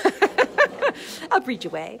one. I'll preach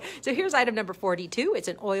away. So here's item number 42. It's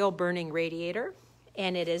an oil burning radiator,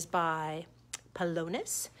 and it is by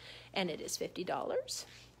Polonus, and it is $50.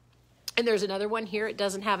 And there's another one here. It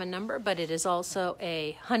doesn't have a number, but it is also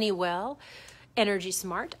a Honeywell Energy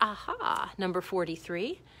Smart. Aha, number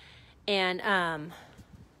 43. And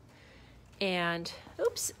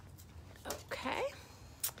oops. Okay.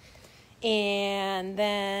 And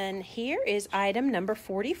then here is item number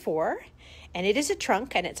 44, and it is a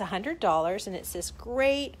trunk, and it's $100, and it's this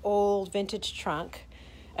great old vintage trunk.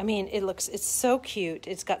 I mean, it's so cute.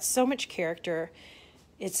 It's got so much character.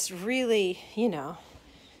 It's really, you know,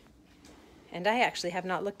 and I actually have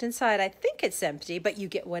not looked inside. I think it's empty, but you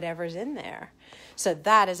get whatever's in there. So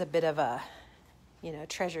that is a bit of a, you know,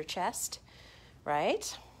 treasure chest,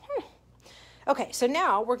 right? Okay, so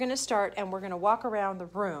now we're going to start, and we're going to walk around the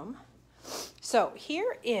room. So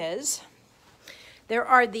there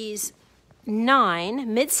are these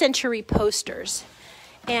 9 mid-century posters,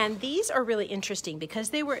 and these are really interesting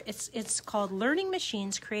because it's called Learning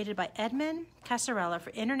Machines, created by Edmund Casarella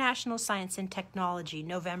for International Science and Technology,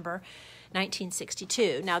 November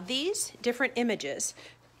 1962. Now, these different images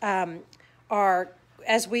are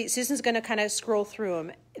Susan's going to kind of scroll through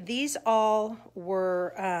them. These all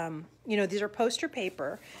were, these are poster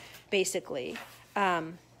paper, basically.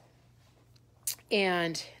 And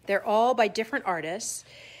they're all by different artists,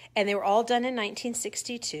 and they were all done in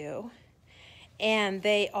 1962. And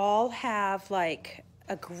they all have like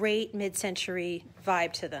a great mid-century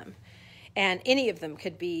vibe to them. And any of them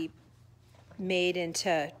could be made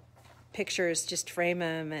into pictures, just frame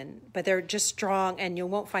them, but they're just strong, and you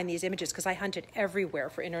won't find these images because I hunted everywhere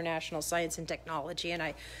for international science and technology, and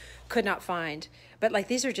I could not find. But like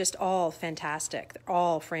these are just all fantastic. They're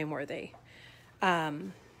all frame-worthy.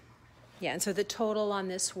 And so the total on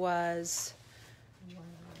this was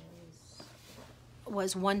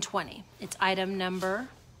 120. It's item number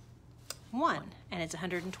 1, and it's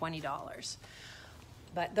 $120.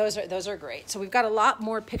 But those are great. So we've got a lot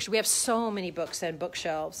more pictures. We have so many books and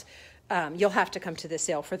bookshelves. You'll have to come to the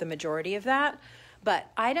sale for the majority of that.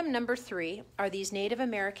 But item number 3 are these Native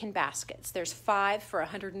American baskets. There's 5 for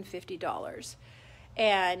 $150.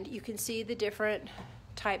 And you can see the different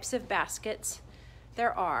types of baskets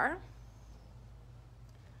there are.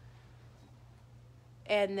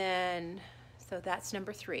 And then, so that's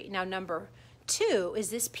number 3. Now number 2 is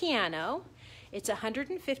this piano. It's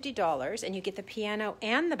 $150, and you get the piano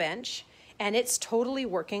and the bench, and it's totally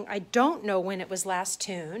working. I don't know when it was last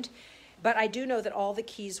tuned, but I do know that all the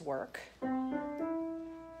keys work.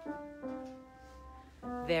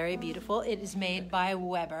 Very beautiful. It is made by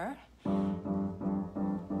Weber.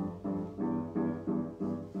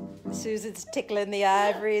 Susan's tickling the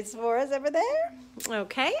ivories for us over there.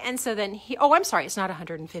 Okay, and so then I'm sorry, it's not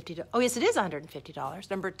 $150. Oh, yes, it is $150,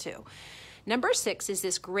 number 2. Number 6 is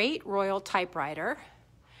this great Royal typewriter.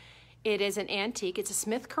 It is an antique. It's a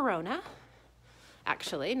Smith Corona,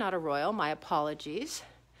 actually, not a Royal. My apologies.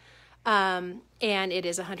 And it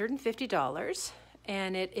is $150,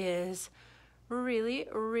 and it is really,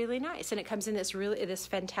 really nice. And it comes in this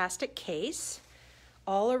fantastic case,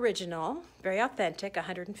 all original, very authentic,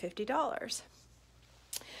 $150.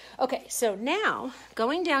 Okay, so now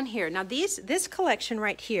going down here. Now this collection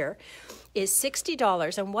right here is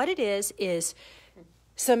 $60, and what it is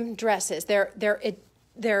some dresses. They're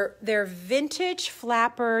vintage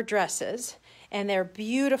flapper dresses, and they're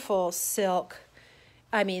beautiful silk.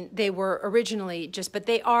 I mean, they were originally but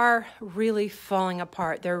they are really falling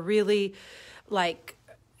apart. They're really like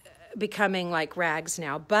becoming like rags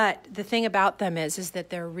now. But the thing about them is that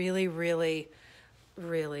they're really, really,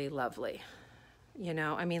 really lovely.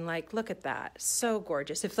 I mean, like, look at that. So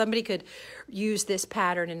gorgeous. If somebody could use this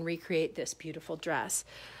pattern and recreate this beautiful dress.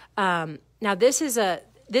 Now this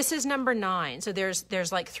is number 9. So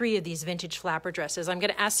there's like 3 of these vintage flapper dresses. I'm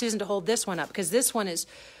going to ask Susan to hold this one up because this one is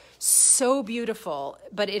so beautiful,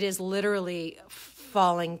 but it is literally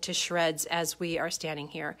falling to shreds as we are standing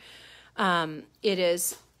here. It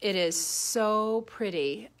is so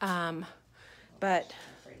pretty. But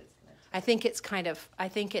I think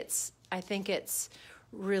it's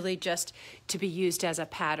really just to be used as a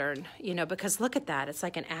pattern, because look at that. It's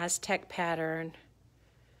like an Aztec pattern.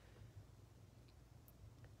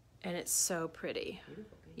 And it's so pretty.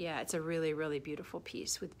 Yeah, it's a really, really beautiful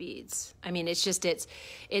piece with beads. I mean, it's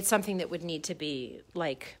something that would need to be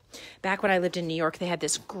like, back when I lived in New York, they had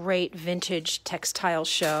this great vintage textile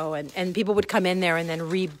show, and people would come in there and then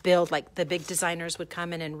rebuild, like the big designers would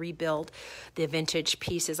come in and rebuild the vintage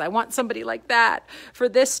pieces. I want somebody like that for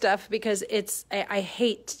this stuff because I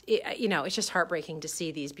hate, it's just heartbreaking to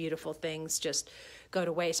see these beautiful things just go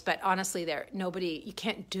to waste. But honestly, you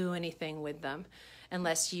can't do anything with them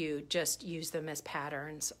unless you just use them as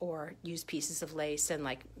patterns or use pieces of lace and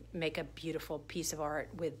like make a beautiful piece of art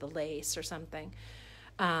with the lace or something.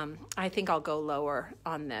 I think I'll go lower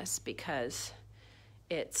on this because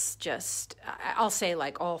it's just, I'll say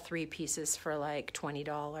like all 3 pieces for like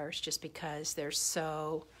 $20 just because they're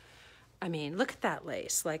so, I mean, look at that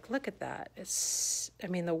lace. Like, look at that.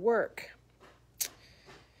 The work.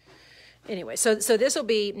 Anyway, so this will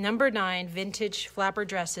be number 9, vintage flapper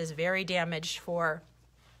dresses, very damaged for,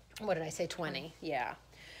 what did I say, 20? Yeah.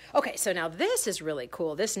 Okay, so now this is really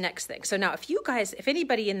cool, this next thing. So now if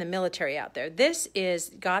anybody in the military out there, this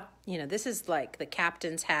is like the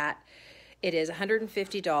captain's hat. It is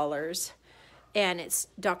 $150, and it's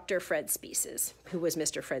Dr. Fred Spiess's, who was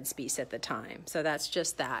Mr. Fred Spiess at the time. So that's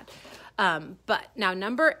just that. But now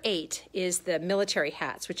number 8 is the military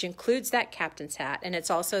hats, which includes that captain's hat, and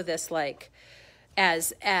it's also this like,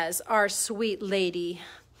 as our sweet lady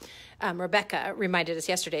Rebecca reminded us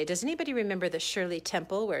yesterday. Does anybody remember the Shirley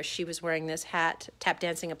Temple where she was wearing this hat, tap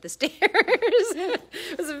dancing up the stairs?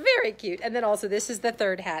 It was very cute. And then also this is the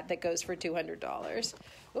 3rd hat that goes for $200.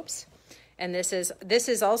 Oops. And this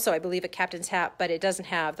is also, I believe, a captain's hat, but it doesn't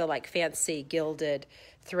have the like fancy gilded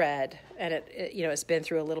thread, and it you know, it's been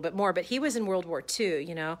through a little bit more. But he was in World War II.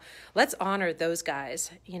 You know, let's honor those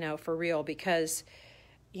guys. You know, for real, because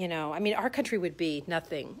you know, I mean, our country would be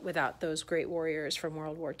nothing without those great warriors from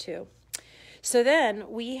World War II. So then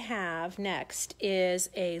we have next is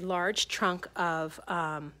a large trunk of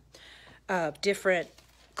different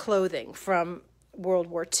clothing from World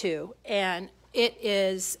War II. And it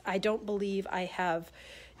is, I don't believe I have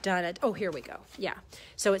done it. Oh, here we go. Yeah.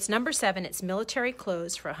 So it's number 7. It's military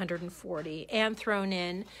clothes for $140. And thrown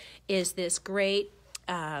in is this great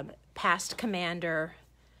past commander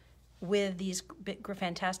with these big,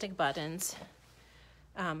 fantastic buttons.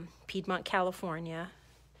 Piedmont, California.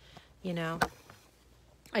 You know,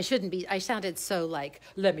 I sounded so like,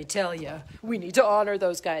 let me tell you, we need to honor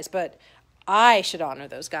those guys, but I should honor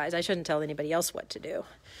those guys. I shouldn't tell anybody else what to do.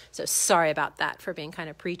 So sorry about that for being kind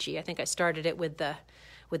of preachy. I think I started it with the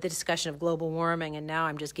discussion of global warming, and now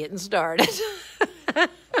I'm just getting started.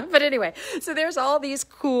 But anyway, so there's all these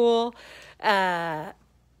cool pairs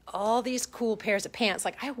of pants.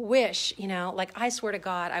 Like, I wish, you know, like, I swear to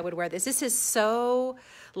God, I would wear this. This is so,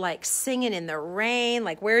 like, singing in the rain.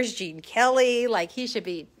 Like, where's Gene Kelly? Like, he should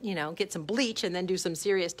be, you know, get some bleach and then do some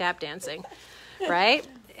serious tap dancing, right?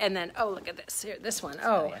 And then, oh, look at this. Here, this one.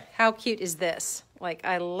 Oh, how cute is this? Like,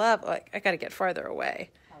 I love, like, I got to get farther away.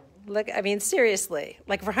 Look, I mean, seriously.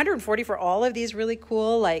 Like, for 140 for all of these really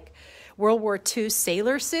cool, like, World War II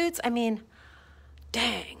sailor suits. I mean,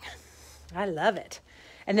 dang. I love it.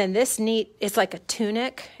 And then this neat, it's like a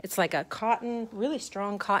tunic. It's like a cotton, really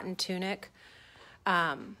strong cotton tunic.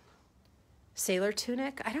 Sailor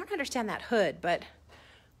tunic. I don't understand that hood, but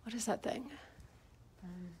what is that thing?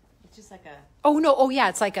 It's just like a... Oh, no. Oh, yeah.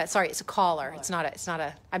 It's like a, sorry, it's a collar. It's not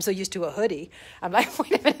a, I'm so used to a hoodie. I'm like,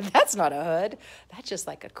 wait a minute, that's not a hood. That's just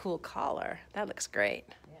like a cool collar. That looks great.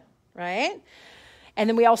 Yeah. Right? And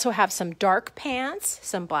then we also have some dark pants,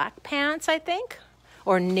 some black pants, I think,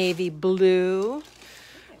 or navy blue.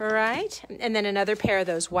 Right? And then another pair of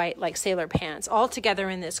those white, like, sailor pants, all together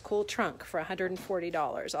in this cool trunk for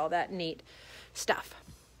 $140. All that neat stuff.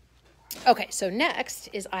 Okay, so next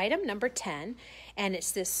is item number 10, and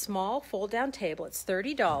it's this small fold-down table. It's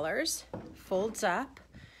 $30. Folds up.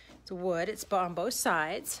 It's wood. It's on both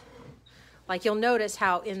sides. Like, you'll notice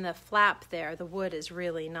how in the flap there, the wood is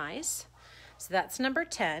really nice. So that's number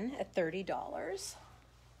 10 at $30.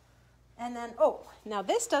 And then, oh, now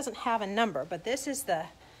this doesn't have a number, but this is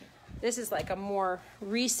like a more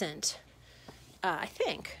recent, I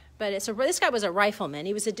think. But this guy was a rifleman.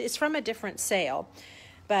 It's from a different sale,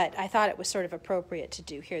 but I thought it was sort of appropriate to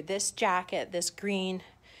do here. This jacket, this green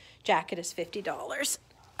jacket, is $50.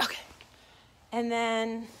 Okay, and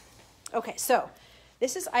then, okay, so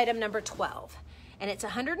this is item number 12, and it's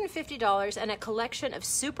 $150 and a collection of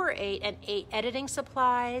Super 8 and 8 editing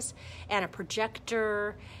supplies and a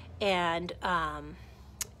projector and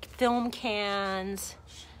film cans.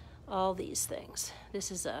 All these things.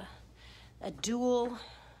 This is a dual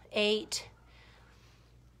 8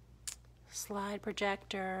 slide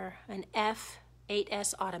projector, an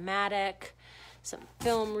F8S automatic, some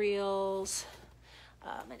film reels,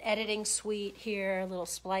 an editing suite here, a little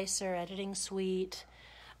splicer editing suite,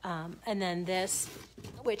 and then this,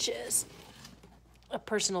 which is a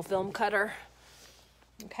personal film cutter.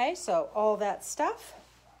 Okay, so all that stuff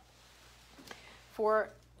for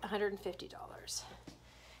 $150.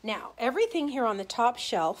 Now, everything here on the top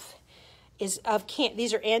shelf is of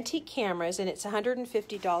these are antique cameras, and it's $150.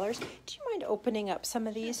 Do you mind opening up some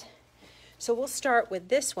of these? So we'll start with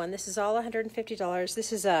this one. This is all $150.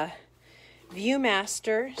 This is a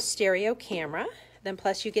ViewMaster stereo camera. Then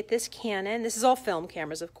plus you get this Canon. This is all film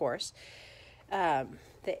cameras, of course. The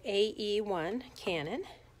AE1 Canon.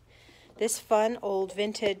 This fun old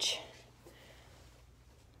vintage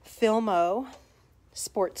Filmo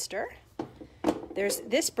Sportster. There's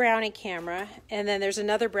this Brownie camera, and then there's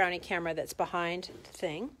another Brownie camera that's behind the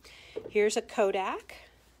thing. Here's a Kodak,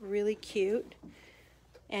 really cute,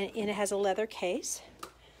 and it has a leather case.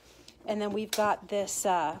 And then we've got this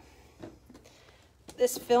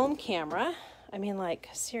this film camera. I mean, like,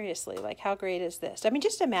 seriously, like, how great is this? I mean,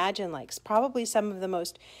 just imagine, like, probably some of the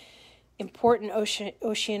most important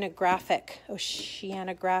oceanographic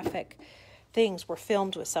things were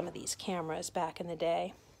filmed with some of these cameras back in the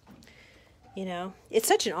day. You know, it's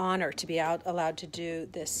such an honor to be allowed to do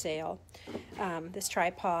this sale. This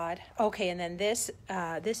tripod. Okay, and then this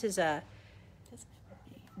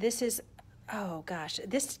is, oh gosh,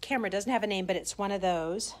 this camera doesn't have a name, but it's one of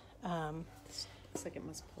those. Looks like it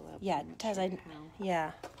must pull up. Yeah, it does.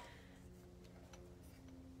 Yeah.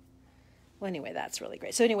 Well, anyway, that's really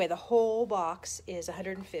great. So anyway, the whole box is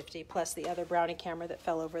 $150 plus the other brownie camera that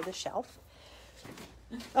fell over the shelf.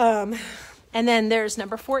 And then there's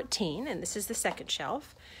number 14, and this is the second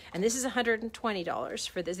shelf. And this is $120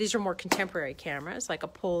 for this. These are more contemporary cameras, like a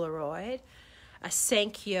Polaroid, a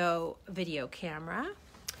Sankyo video camera,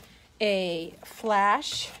 a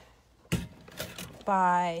flash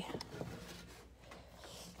by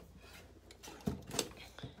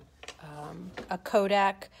a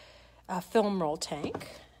Kodak film roll tank,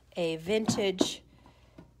 a vintage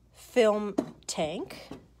film tank,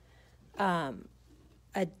 a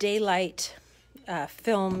daylight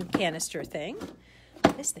film canister thing.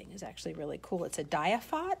 This thing is actually really cool. It's a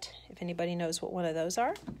Diafot, if anybody knows what one of those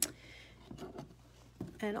are.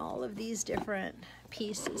 And all of these different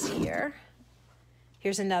pieces here.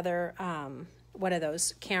 Here's another one of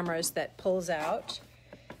those cameras that pulls out.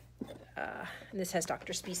 And this has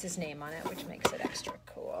Dr. Spiess's name on it, which makes it extra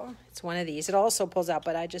cool. It's one of these. It also pulls out,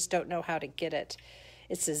 but I just don't know how to get it.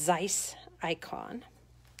 It's a Zeiss icon.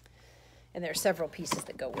 And there are several pieces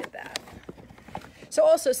that go with that. So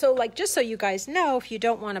also, just so you guys know, if you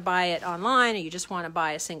don't want to buy it online or you just want to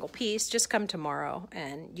buy a single piece, just come tomorrow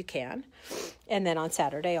and you can. And then on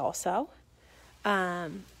Saturday also.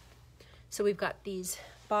 So we've got these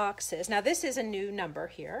boxes. Now this is a new number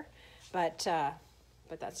here, but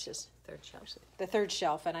that's just Third shelf. the third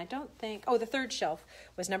shelf. And I don't think, the third shelf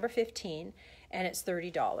was number 15 and it's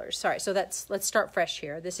 $30. Sorry, so let's start fresh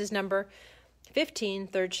here. This is number 15,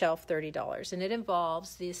 third shelf, $30. And it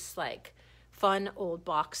involves these like fun old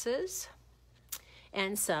boxes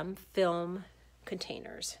and some film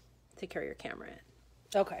containers to carry your camera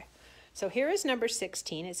in. Okay, so here is number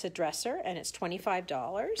 16. It's a dresser and it's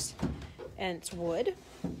 $25 and it's wood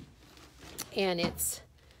and it's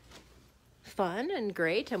fun and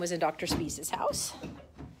great and was in Dr. Spiess's house.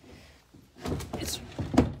 It's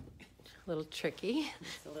a little tricky.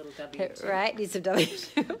 It's a little W2. Right, needs some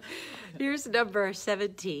W2. Here's number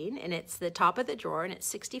 17, and it's the top of the drawer, and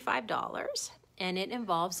it's $65. And it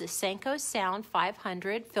involves the Senko Sound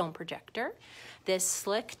 500 film projector, this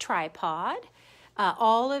slick tripod,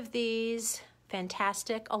 all of these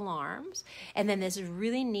fantastic alarms, and then this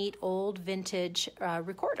really neat old vintage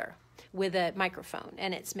recorder with a microphone,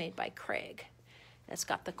 and it's made by Craig. It's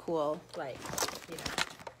got the cool,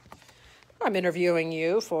 I'm interviewing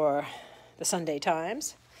you for the Sunday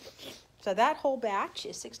Times. So that whole batch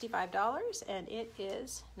is $65, and it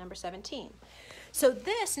is number 17. So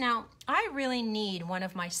this, now, I really need one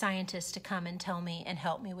of my scientists to come and tell me and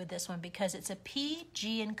help me with this one because it's a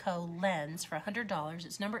PG&Co lens for $100.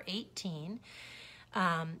 It's number 18.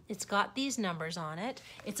 It's got these numbers on it.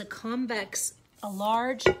 It's a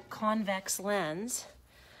large convex lens.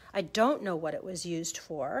 I don't know what it was used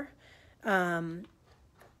for. And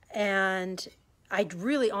I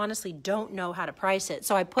really honestly don't know how to price it.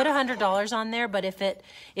 So I put $100 on there, but if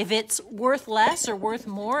it's worth less or worth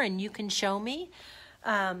more and you can show me,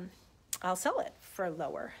 I'll sell it for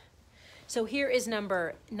lower. So here is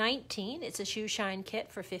number 19. It's a shoe shine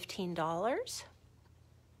kit for $15.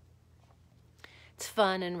 It's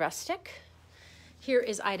fun and rustic. Here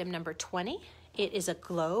is item number 20. It is a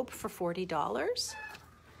globe for $40.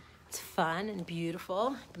 It's fun and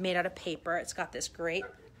beautiful, made out of paper. It's got this great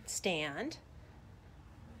stand.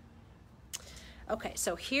 Okay,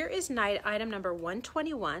 so here is item number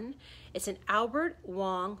 121. It's an Albert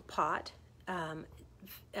Wong pot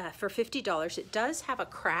for $50. It does have a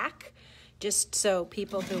crack, just so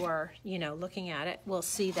people who are, looking at it will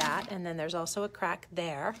see that. And then there's also a crack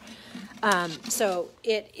there. So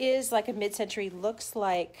it is like a mid-century, looks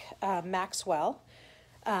like Maxwell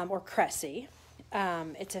or Cressy.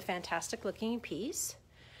 It's a fantastic looking piece.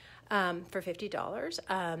 For $50.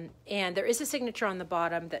 And there is a signature on the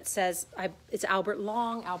bottom that says, it's Albert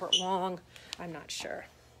Long, I'm not sure.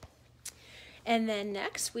 And then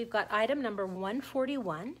next, we've got item number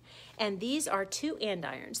 141, and these are 2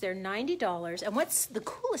 andirons. They're $90, and what's the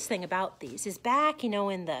coolest thing about these is back,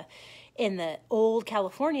 in the old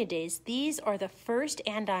California days, these are the first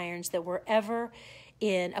andirons that were ever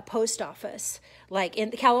in a post office. Like in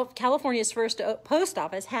California's first post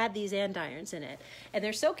office had these andirons in it. And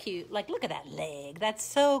they're so cute. Like, look at that leg. That's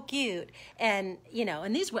so cute. And,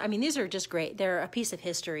 and these are just great. They're a piece of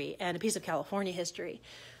history and a piece of California history,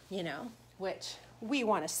 which we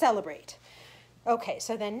want to celebrate. Okay,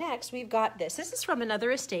 so then next we've got this. This is from another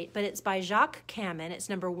estate, but it's by Jacques Camin. It's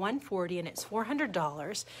number 140 and it's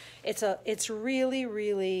 $400. It's really,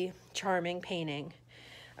 really charming painting.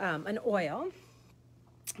 An oil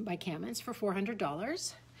by Camin's for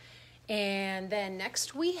 $400. And then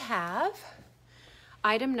next we have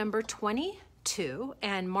item number 22,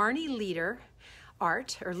 and Marnie Leader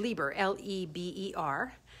art, or Lieber,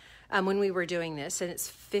 L-E-B-E-R, when we were doing this, and it's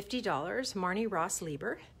 $50, Marnie Ross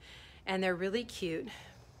Lieber, and they're really cute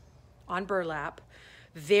on burlap,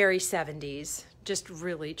 very 70s, just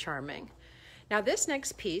really charming. Now this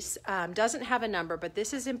next piece doesn't have a number, but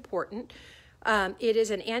this is important. It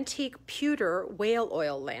is an antique pewter whale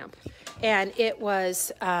oil lamp, and it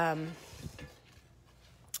was,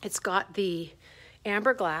 it's got the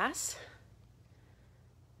amber glass.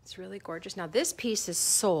 It's really gorgeous. Now this piece is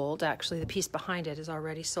sold, actually the piece behind it is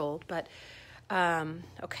already sold, but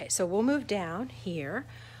okay, so we'll move down here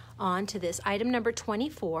on to this item number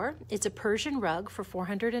 24. It's a Persian rug for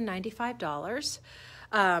 $495.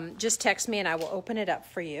 Just text me and I will open it up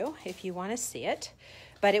for you if you want to see it.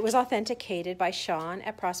 But it was authenticated by Sean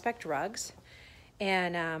at Prospect Rugs.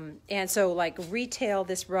 And so like retail,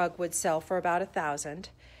 this rug would sell for about $1,000.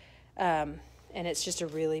 And it's just a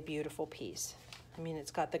really beautiful piece. I mean,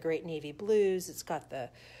 it's got the great navy blues. It's got the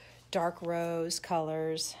dark rose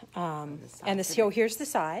colors. And so here's the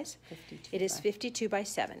size. It is 52 by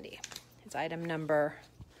 70. It's item number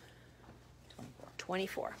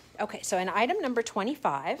 24. Okay, so an item number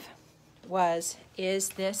 25 is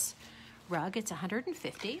this rug. It's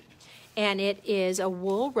 $150, and it is a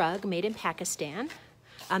wool rug made in Pakistan.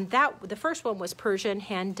 The first one was Persian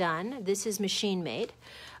hand done. This is machine made,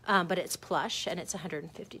 but it's plush, and it's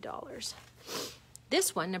 $150.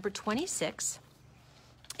 This one, number 26,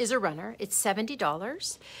 is a runner. It's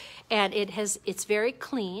 $70, and it's very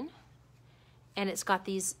clean, and it's got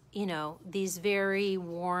these, these very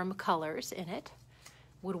warm colors in it.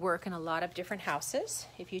 Would work in a lot of different houses.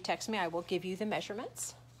 If you text me, I will give you the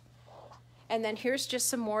measurements. And then here's just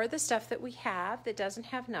some more of the stuff that we have that doesn't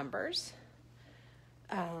have numbers.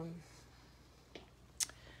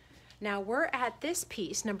 Now we're at this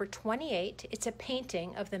piece, number 28. It's a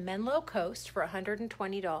painting of the Menlo Coast for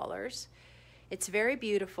 $120. It's very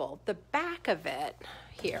beautiful. The back of it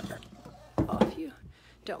here, if you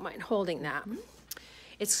don't mind holding that,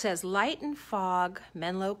 it says Light and Fog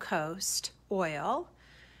Menlo Coast Oil.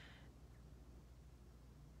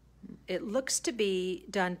 It looks to be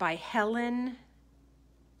done by Helen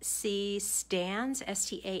C. Stanz,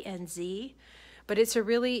 S-T-A-N-Z, but it's a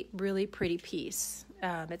really, really pretty piece.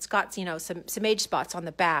 It's got, some age spots on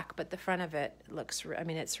the back, but the front of it looks,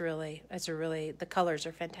 the colors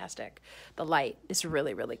are fantastic. The light is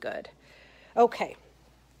really, really good. Okay.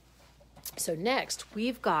 So next,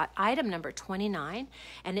 we've got item number 29,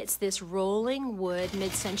 and it's this rolling wood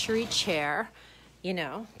mid-century chair.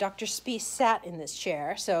 Dr. Spiess sat in this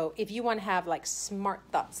chair, so if you want to have like smart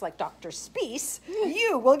thoughts like Dr. Spiess,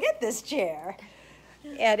 you will get this chair.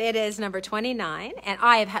 And it is number 29, and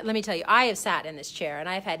let me tell you, I have sat in this chair, and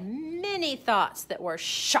I've had many thoughts that were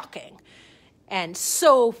shocking and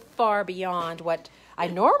so far beyond what I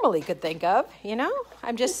normally could think of,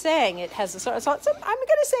 I'm just saying it has I'm going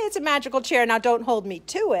to say it's a magical chair. Now, don't hold me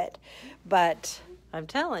to it, but I'm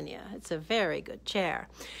telling you, it's a very good chair.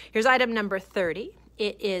 Here's item number 30.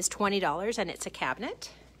 It is $20, and it's a cabinet.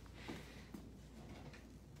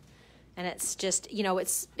 And it's just,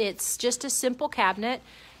 it's just a simple cabinet,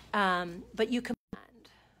 but you can.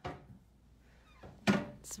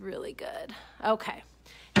 It's really good. Okay.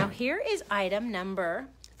 Now here is item number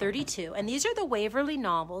 32, and these are the Waverley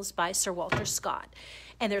novels by Sir Walter Scott.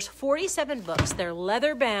 And there's 47 books. They're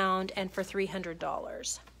leather bound and for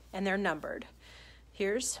 $300, and they're numbered.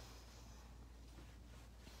 Here's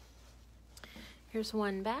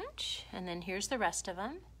one batch, and then here's the rest of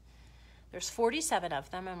them. There's 47 of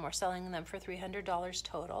them, and we're selling them for $300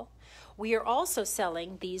 total. We are also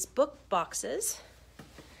selling these book boxes.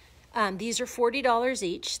 These are $40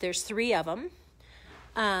 each. There's 3 of them.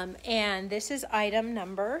 And this is item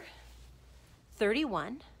number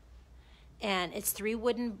 31. And it's 3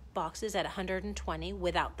 wooden boxes at $120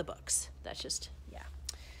 without the books. That's just, yeah.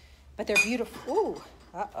 But they're beautiful. Ooh,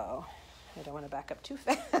 uh-oh. I don't want to back up too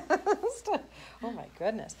fast. Oh, my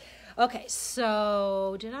goodness. Okay,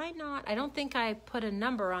 so did I not? I don't think I put a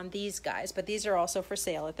number on these guys, but these are also for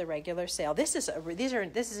sale at the regular sale. This is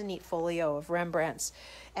a neat folio of Rembrandt's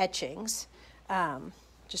etchings.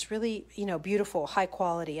 Just really, beautiful,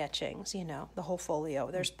 high-quality etchings, the whole folio.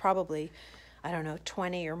 There's probably,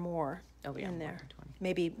 20 or more in there.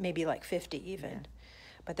 Maybe like 50 even. Yeah.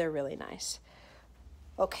 But they're really nice.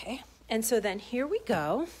 Okay. And so then here we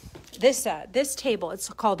go. This table, it's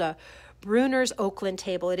called a Bruner's Oakland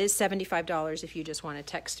table. It is $75 if you just want to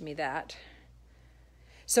text me that.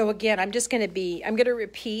 So again, I'm going to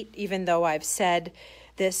repeat, even though I've said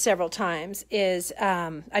this several times,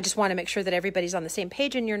 I just want to make sure that everybody's on the same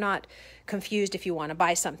page and you're not confused if you want to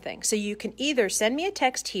buy something. So you can either send me a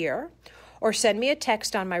text here, or send me a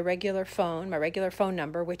text on my regular phone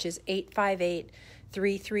number, which is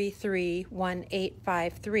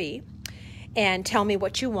 858-333-1853, and tell me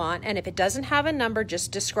what you want. And if it doesn't have a number,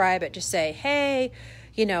 just describe it. Just say, hey,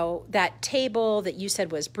 you know, that table that you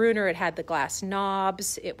said was Bruner, it had the glass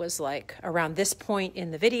knobs. It was like around this point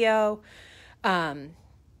in the video.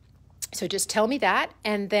 So just tell me that,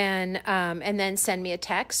 and then send me a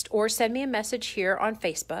text or send me a message here on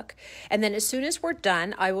Facebook. And then as soon as we're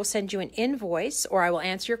done, I will send you an invoice, or I will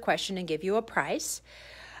answer your question and give you a price.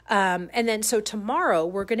 And then so tomorrow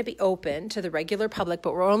we're going to be open to the regular public,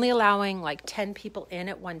 but we're only allowing like 10 people in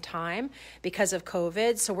at one time because of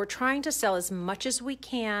COVID. So we're trying to sell as much as we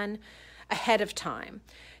can ahead of time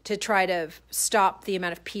to try to stop the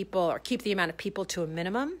amount of people, or keep the amount of people to a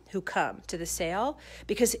minimum who come to the sale,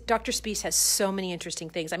 because Dr. Spiess has so many interesting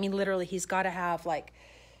things. I mean, literally, he's got to have like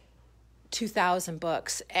 2,000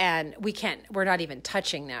 books, and we're not even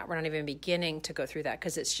touching that. We're not even beginning to go through that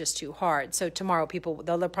because it's just too hard. So tomorrow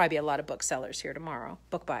there'll probably be a lot of booksellers here tomorrow,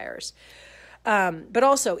 book buyers. But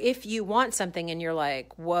also, if you want something and you're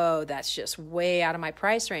like, whoa, that's just way out of my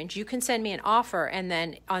price range, you can send me an offer. And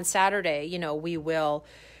then on Saturday, you know, we will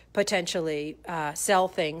potentially sell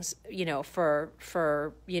things, you know, for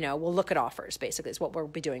you know, we'll look at offers, basically, is what we'll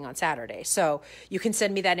be doing on Saturday. So you can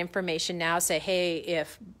send me that information now. Say, hey,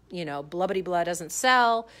 if, you know, blubbity blah doesn't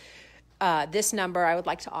sell this number, I would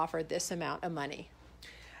like to offer this amount of money.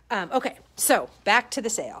 Okay, so back to the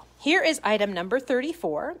sale. Here is item number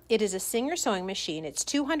 34. It is a Singer sewing machine. It's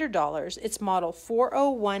 $200. It's model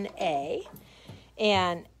 401A.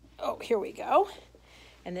 And, oh, here we go.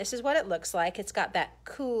 And this is what it looks like. It's got that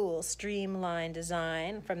cool streamlined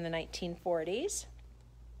design from the 1940s.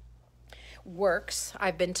 Works,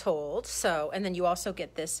 I've been told. So, and then you also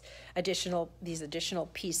get these additional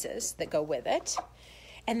pieces that go with it.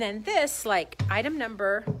 And then this, like item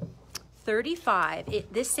number 35,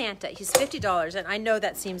 this Santa, he's $50, and I know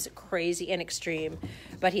that seems crazy and extreme,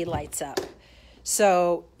 but he lights up.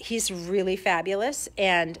 So he's really fabulous,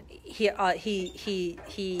 and he's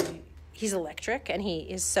electric, and he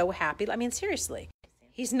is so happy. I mean, seriously,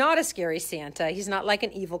 he's not a scary Santa. He's not like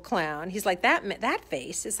an evil clown. He's like that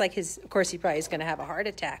face. It's like of course, he probably is going to have a heart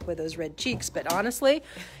attack with those red cheeks, but honestly,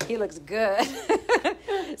 he looks good.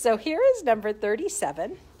 So here is number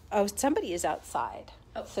 37. Oh, somebody is outside.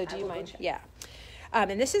 Oh, so do you mind? Yeah.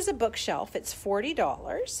 And this is a bookshelf. It's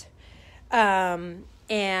 $40.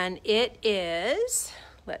 And it is,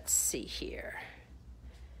 let's see here.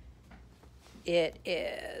 It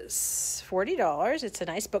is $40. It's a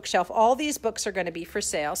nice bookshelf. All these books are going to be for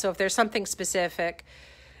sale. So if there's something specific,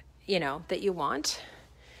 you know, that you want.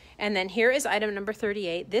 And then here is item number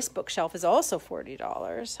 38. This bookshelf is also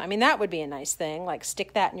 $40. I mean, that would be a nice thing. Like,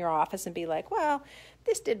 stick that in your office and be like, well,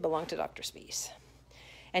 this did belong to Dr. Spiess.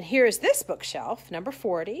 And here is this bookshelf, number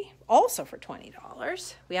 40, also for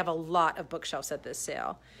 $20. We have a lot of bookshelves at this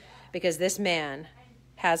sale because this man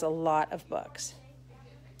has a lot of books.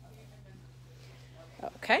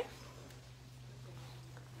 Okay.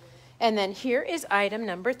 And then here is item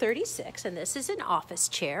number 36, and this is an office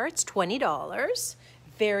chair. It's $20.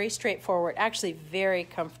 Very straightforward, actually very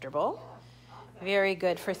comfortable. Very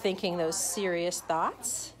good for thinking those serious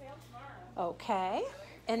thoughts. Okay.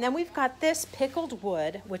 And then we've got this pickled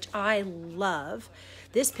wood, which I love.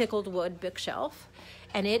 This pickled wood bookshelf,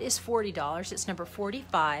 and it is $40. It's number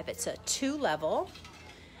 45. It's a 2-level,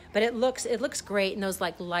 but it looks great in those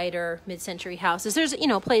like lighter mid-century houses. There's, you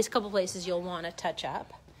know, a couple places you'll want to touch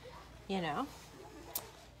up, you know.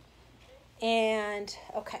 And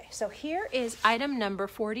okay, so here is item number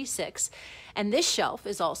 46, and this shelf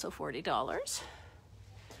is also $40.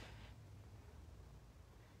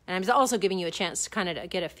 And I'm also giving you a chance to kind of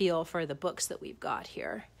get a feel for the books that we've got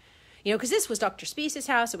here. You know, because this was Dr. Spiess's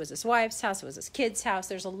house, it was his wife's house, it was his kid's house.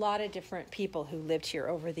 There's a lot of different people who lived here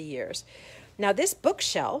over the years. Now, this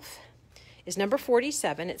bookshelf is number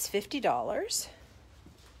 47. It's $50.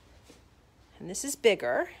 And this is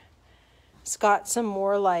bigger. It's got some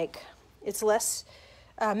more like, it's less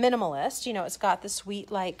minimalist. You know, it's got the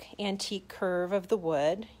sweet like antique curve of the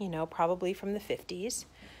wood, you know, probably from the 50s.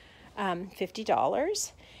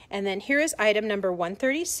 $50. And then here is item number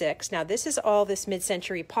 136. Now, this is all this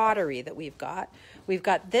mid-century pottery that we've got. We've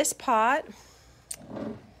got this pot,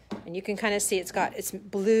 and you can kind of see it's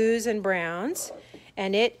blues and browns,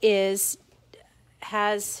 and it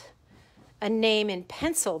has a name in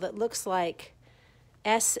pencil that looks like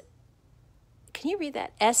can you read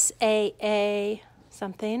that? S-A-A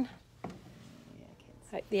something?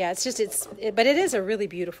 Yeah, but it is a really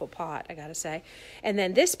beautiful pot, I gotta say. And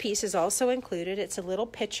then this piece is also included. It's a little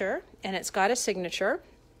pitcher, and it's got a signature.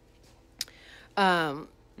 And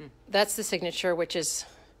that's the signature, which is,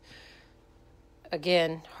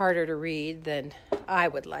 again, harder to read than I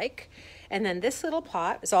would like. And then this little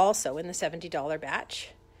pot is also in the $70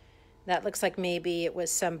 batch. That looks like maybe it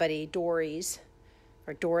was somebody, Dory's,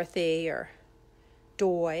 or Dorothy, or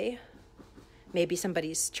Doy, maybe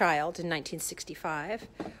somebody's child in 1965.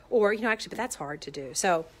 Or, actually, but that's hard to do.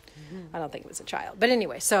 So I don't think it was a child. But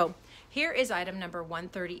anyway, so here is item number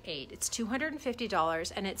 138. It's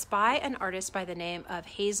 $250, and it's by an artist by the name of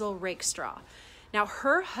Hazel Rakestraw. Now,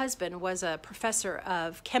 her husband was a professor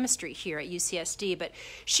of chemistry here at UCSD, but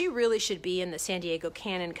she really should be in the San Diego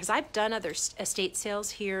canon, because I've done other estate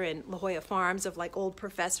sales here in La Jolla Farms of like old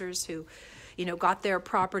professors who, got their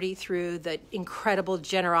property through the incredible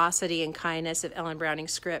generosity and kindness of Ellen Browning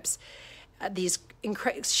Scripps.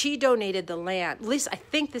 She donated the land, at least I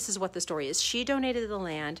think this is what the story is. She donated the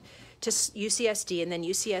land to UCSD, and then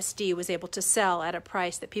UCSD was able to sell at a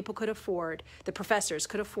price that people could afford, the professors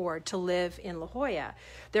could afford to live in La Jolla.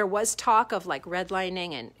 There was talk of like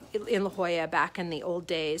redlining and in La Jolla back in the old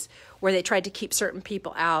days where they tried to keep certain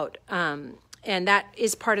people out. And that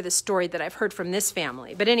is part of the story that I've heard from this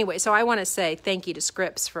family. But anyway, so I want to say thank you to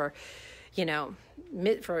Scripps for,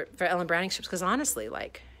 for Ellen Browning Scripps, because honestly,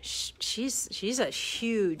 like, she's a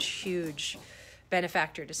huge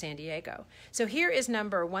benefactor to San Diego. So here is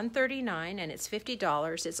number 139, and it's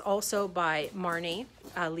 $50. It's also by Marnie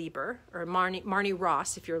Lieber, or Marnie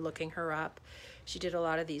Ross, if you're looking her up. She did a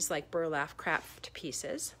lot of these like burlap craft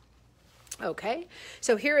pieces. Okay,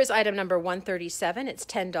 so here is item number 137. It's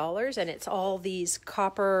 $10, and it's all these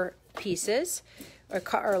copper pieces,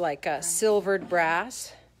 or like silvered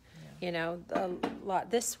brass. A lot.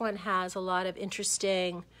 This one has a lot of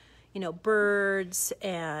interesting, birds,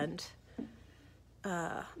 and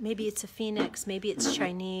maybe it's a phoenix, maybe it's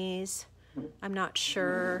Chinese. I'm not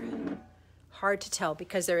sure. Hard to tell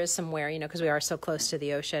because there is some wear, because we are so close to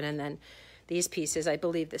the ocean. And then these pieces, I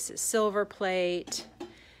believe this is silver plate,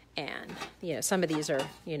 and some of these are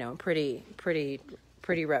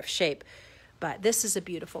pretty rough shape. But this is a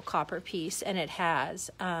beautiful copper piece, and it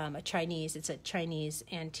has it's a Chinese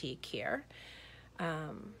antique here.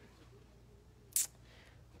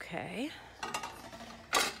 Okay.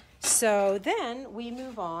 So then we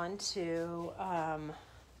move on to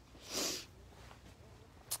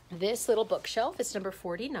this little bookshelf. It's number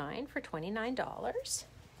 49 for $29.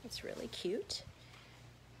 It's really cute.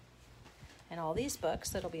 And all these books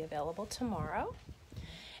that'll be available tomorrow.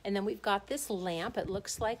 And then we've got this lamp. It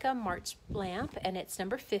looks like a March lamp, and it's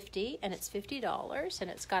number 50, and it's $50, and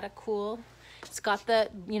it's got it's got the,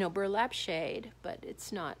 burlap shade, but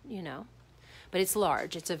it's not, but it's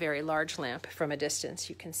large. It's a very large lamp. From a distance,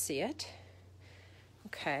 you can see it.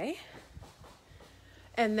 Okay.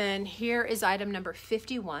 And then here is item number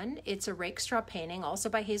 51. It's a Rakestraw painting, also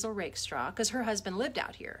by Hazel Rakestraw, because her husband lived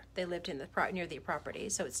out here. They lived in near the property.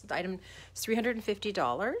 So it's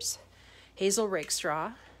 $350. Hazel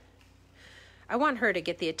Rakestraw. I want her to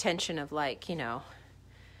get the attention of like a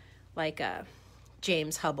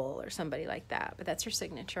James Hubble or somebody like that. But that's her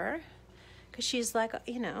signature, because she's like,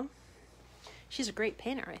 she's a great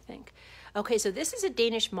painter, I think. Okay, so this is a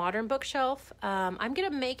Danish modern bookshelf. I'm going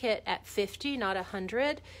to make it at 50, not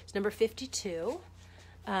 100. It's number 52.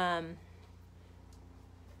 So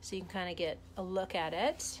you can kind of get a look at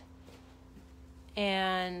it.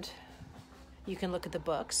 And you can look at the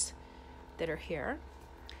books that are here.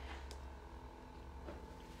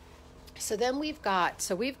 So then we've got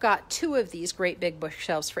two of these great big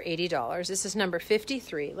bookshelves for $80. This is number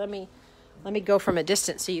 53. Let me go from a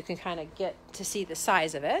distance so you can kind of get to see the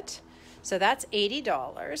size of it. So that's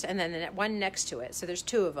 $80, and then the one next to it. So there's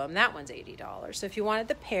two of them. That one's $80. So if you wanted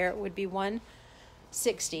the pair, it would be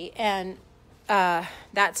 $160, and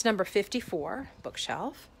that's number 54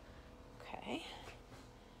 bookshelf. Okay.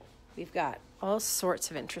 We've got all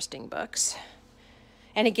sorts of interesting books.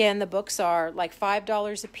 And again, the books are like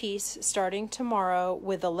 $5 a piece starting tomorrow,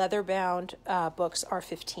 with the leather-bound books are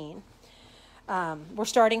 $15. We're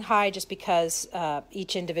starting high just because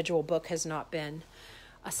each individual book has not been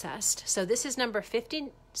assessed. So this is number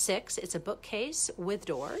 56. It's a bookcase with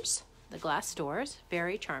doors, the glass doors,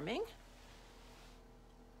 very charming.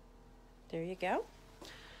 There you go.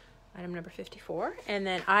 Item number 54. And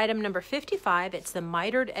then item number 55, it's the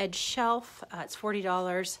mitered edge shelf. It's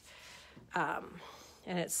 $40,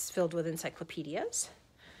 and it's filled with encyclopedias.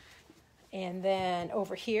 And then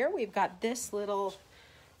over here, we've got this little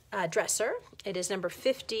dresser. It is number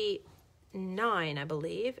 59, I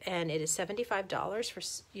believe, and it is $75 for,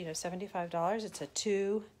 $75. It's a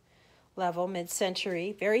 2-level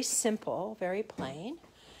mid-century, very simple, very plain.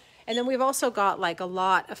 And then we've also got like a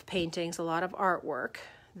lot of paintings, a lot of artwork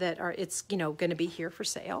that are, it's, you know, going to be here for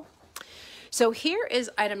sale. So here is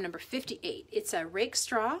item number 58. It's a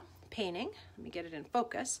Rakestraw painting. Let me get it in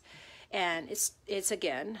focus. And it's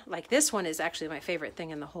again, like this one is actually my favorite thing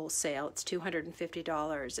in the whole sale. It's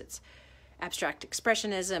 $250. It's abstract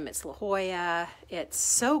expressionism. It's La Jolla. It's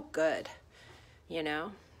so good, you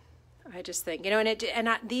know. I just think, you know,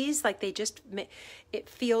 these, like, they just, it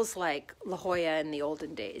feels like La Jolla in the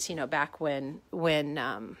olden days, you know, back when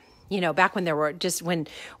you know, back when there were just, when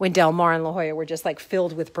Del Mar and La Jolla were just like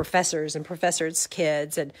filled with professors and professors'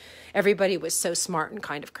 kids, and everybody was so smart and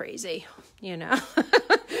kind of crazy, you know,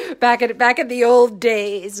 back in the old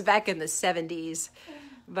days, back in the 70s.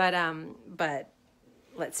 But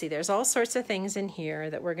let's see, there's all sorts of things in here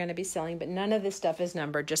that we're going to be selling, but none of this stuff is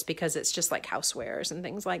numbered just because it's just like housewares and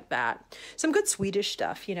things like that. Some good Swedish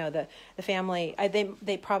stuff, you know, the family,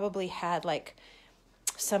 they probably had like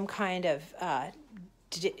some kind of,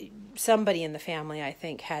 somebody in the family, I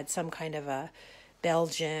think, had some kind of a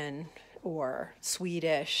Belgian or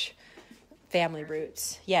Swedish family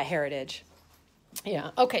roots. Yeah, heritage.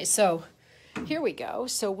 Yeah. Okay, so here we go.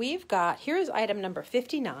 So here's item number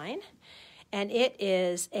 59. And it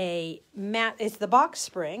is it's the box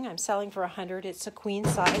spring. I'm selling for $100. It's a queen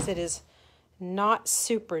size. It is not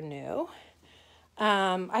super new.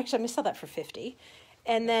 Actually, I'm going to sell that for $50.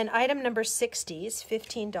 And then item number 60 is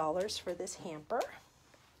 $15 for this hamper.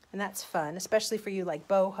 And that's fun, especially for you like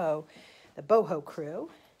boho, the boho crew.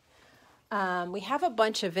 We have a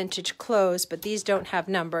bunch of vintage clothes, but these don't have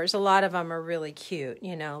numbers. A lot of them are really cute,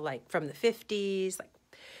 you know, like from the 50s, like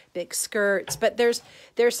big skirts, but there's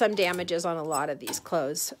some damages on a lot of these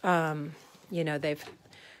clothes. You know, they've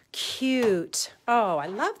cute. Oh, I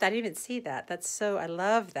love that. I didn't even see that. I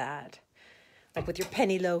love that. Like with your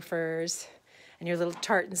penny loafers and your little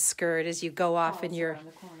tartan skirt as you go off in your,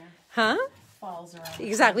 huh? Falls around.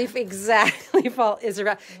 Exactly. Fall is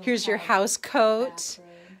around. Here's your house coat.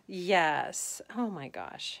 Yes. Oh my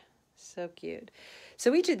gosh. So cute.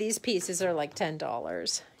 So each of these pieces are like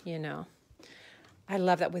 $10, you know. I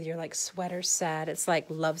love that with your like sweater set. It's like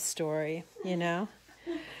love story, you know.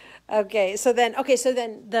 Okay, so then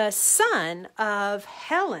the son of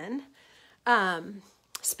Helen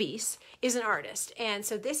Spiess is an artist, and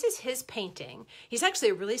so this is his painting. He's actually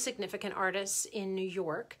a really significant artist in New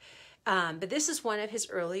York, but this is one of his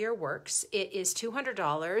earlier works. It is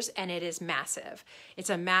 $200, and it is massive. It's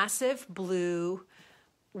a massive blue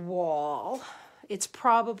wall. It's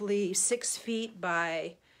probably 6 feet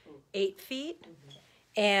by 8 feet.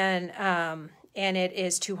 And it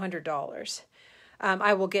is $200.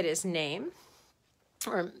 I will get his name,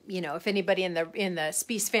 or, you know, if anybody in the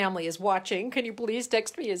Spiess family is watching, can you please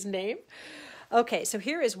text me his name? Okay, so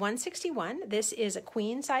here is 161. This is a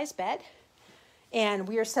queen size bed, and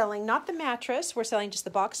we are selling not the mattress. We're selling just the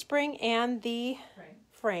box spring and the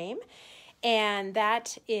frame, and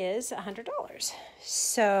that is $100.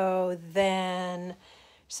 So then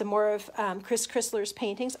some more of Chris Chrysler's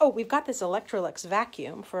paintings. Oh, we've got this Electrolux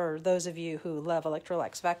vacuum for those of you who love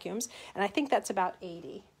Electrolux vacuums, and I think that's about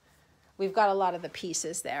 $80. We've got a lot of the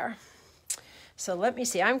pieces there. So let me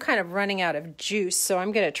see. I'm kind of running out of juice, so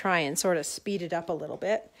I'm going to try and sort of speed it up a little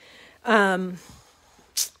bit. So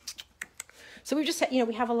we just, you know,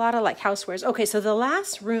 we have a lot of like housewares. Okay, so the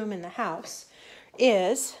last room in the house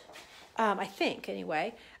is, I think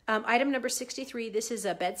anyway, item number 63. This is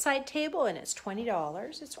a bedside table, and it's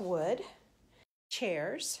 $20. It's wood.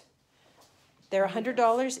 Chairs. They're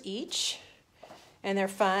 $100 each, and they're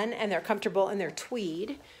fun, and they're comfortable, and they're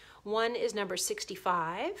tweed. One is number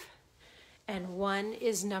 65, and one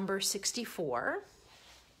is number 64.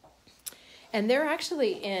 And they're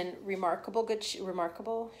actually in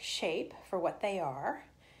remarkable shape for what they are.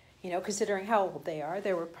 You know, considering how old they are.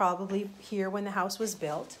 They were probably here when the house was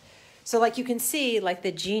built. So like you can see like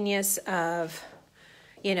the genius of,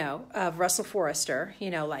 you know, of Russell Forrester,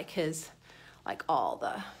 you know, like his, like all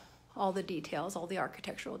the details, all the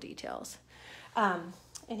architectural details.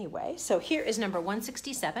 Anyway, so here is number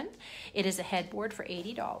 167. It is a headboard for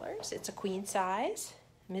 $80. It's a queen size,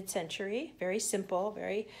 mid-century, very simple,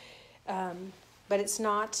 very, but it's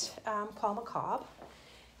not Paul McCobb.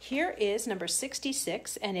 Here is number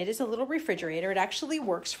 66, and it is a little refrigerator. It actually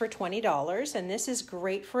works for $20, and this is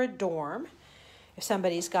great for a dorm if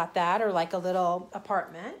somebody's got that, or like a little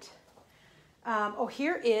apartment. Oh,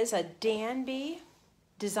 here is a Danby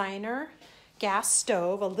designer gas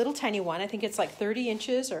stove, a little tiny one. I think it's like 30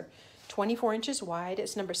 inches or 24 inches wide.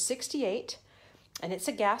 It's number 68, and it's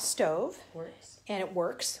a gas stove. And it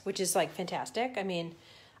works, which is like fantastic. I mean,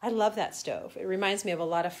 I love that stove. It reminds me of a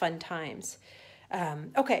lot of fun times.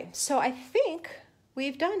 Okay, so I think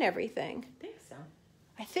we've done everything. I think so.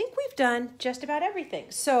 I think we've done just about everything.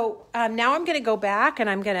 So now I'm going to go back and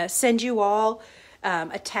I'm going to send you all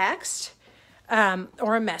a text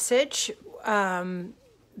or a message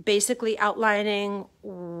basically outlining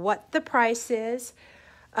what the price is,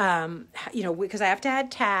 because I have to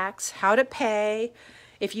add tax, how to pay.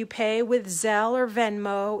 If you pay with Zelle or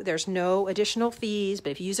Venmo, there's no additional fees.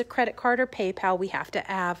 But if you use a credit card or PayPal, we have to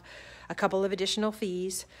have a couple of additional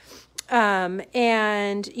fees.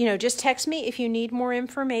 And, just text me if you need more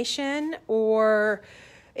information, or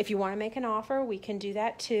if you want to make an offer, we can do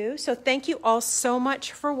that too. So thank you all so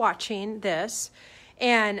much for watching this.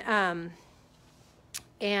 And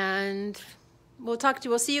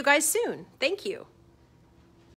we'll see you guys soon. Thank you.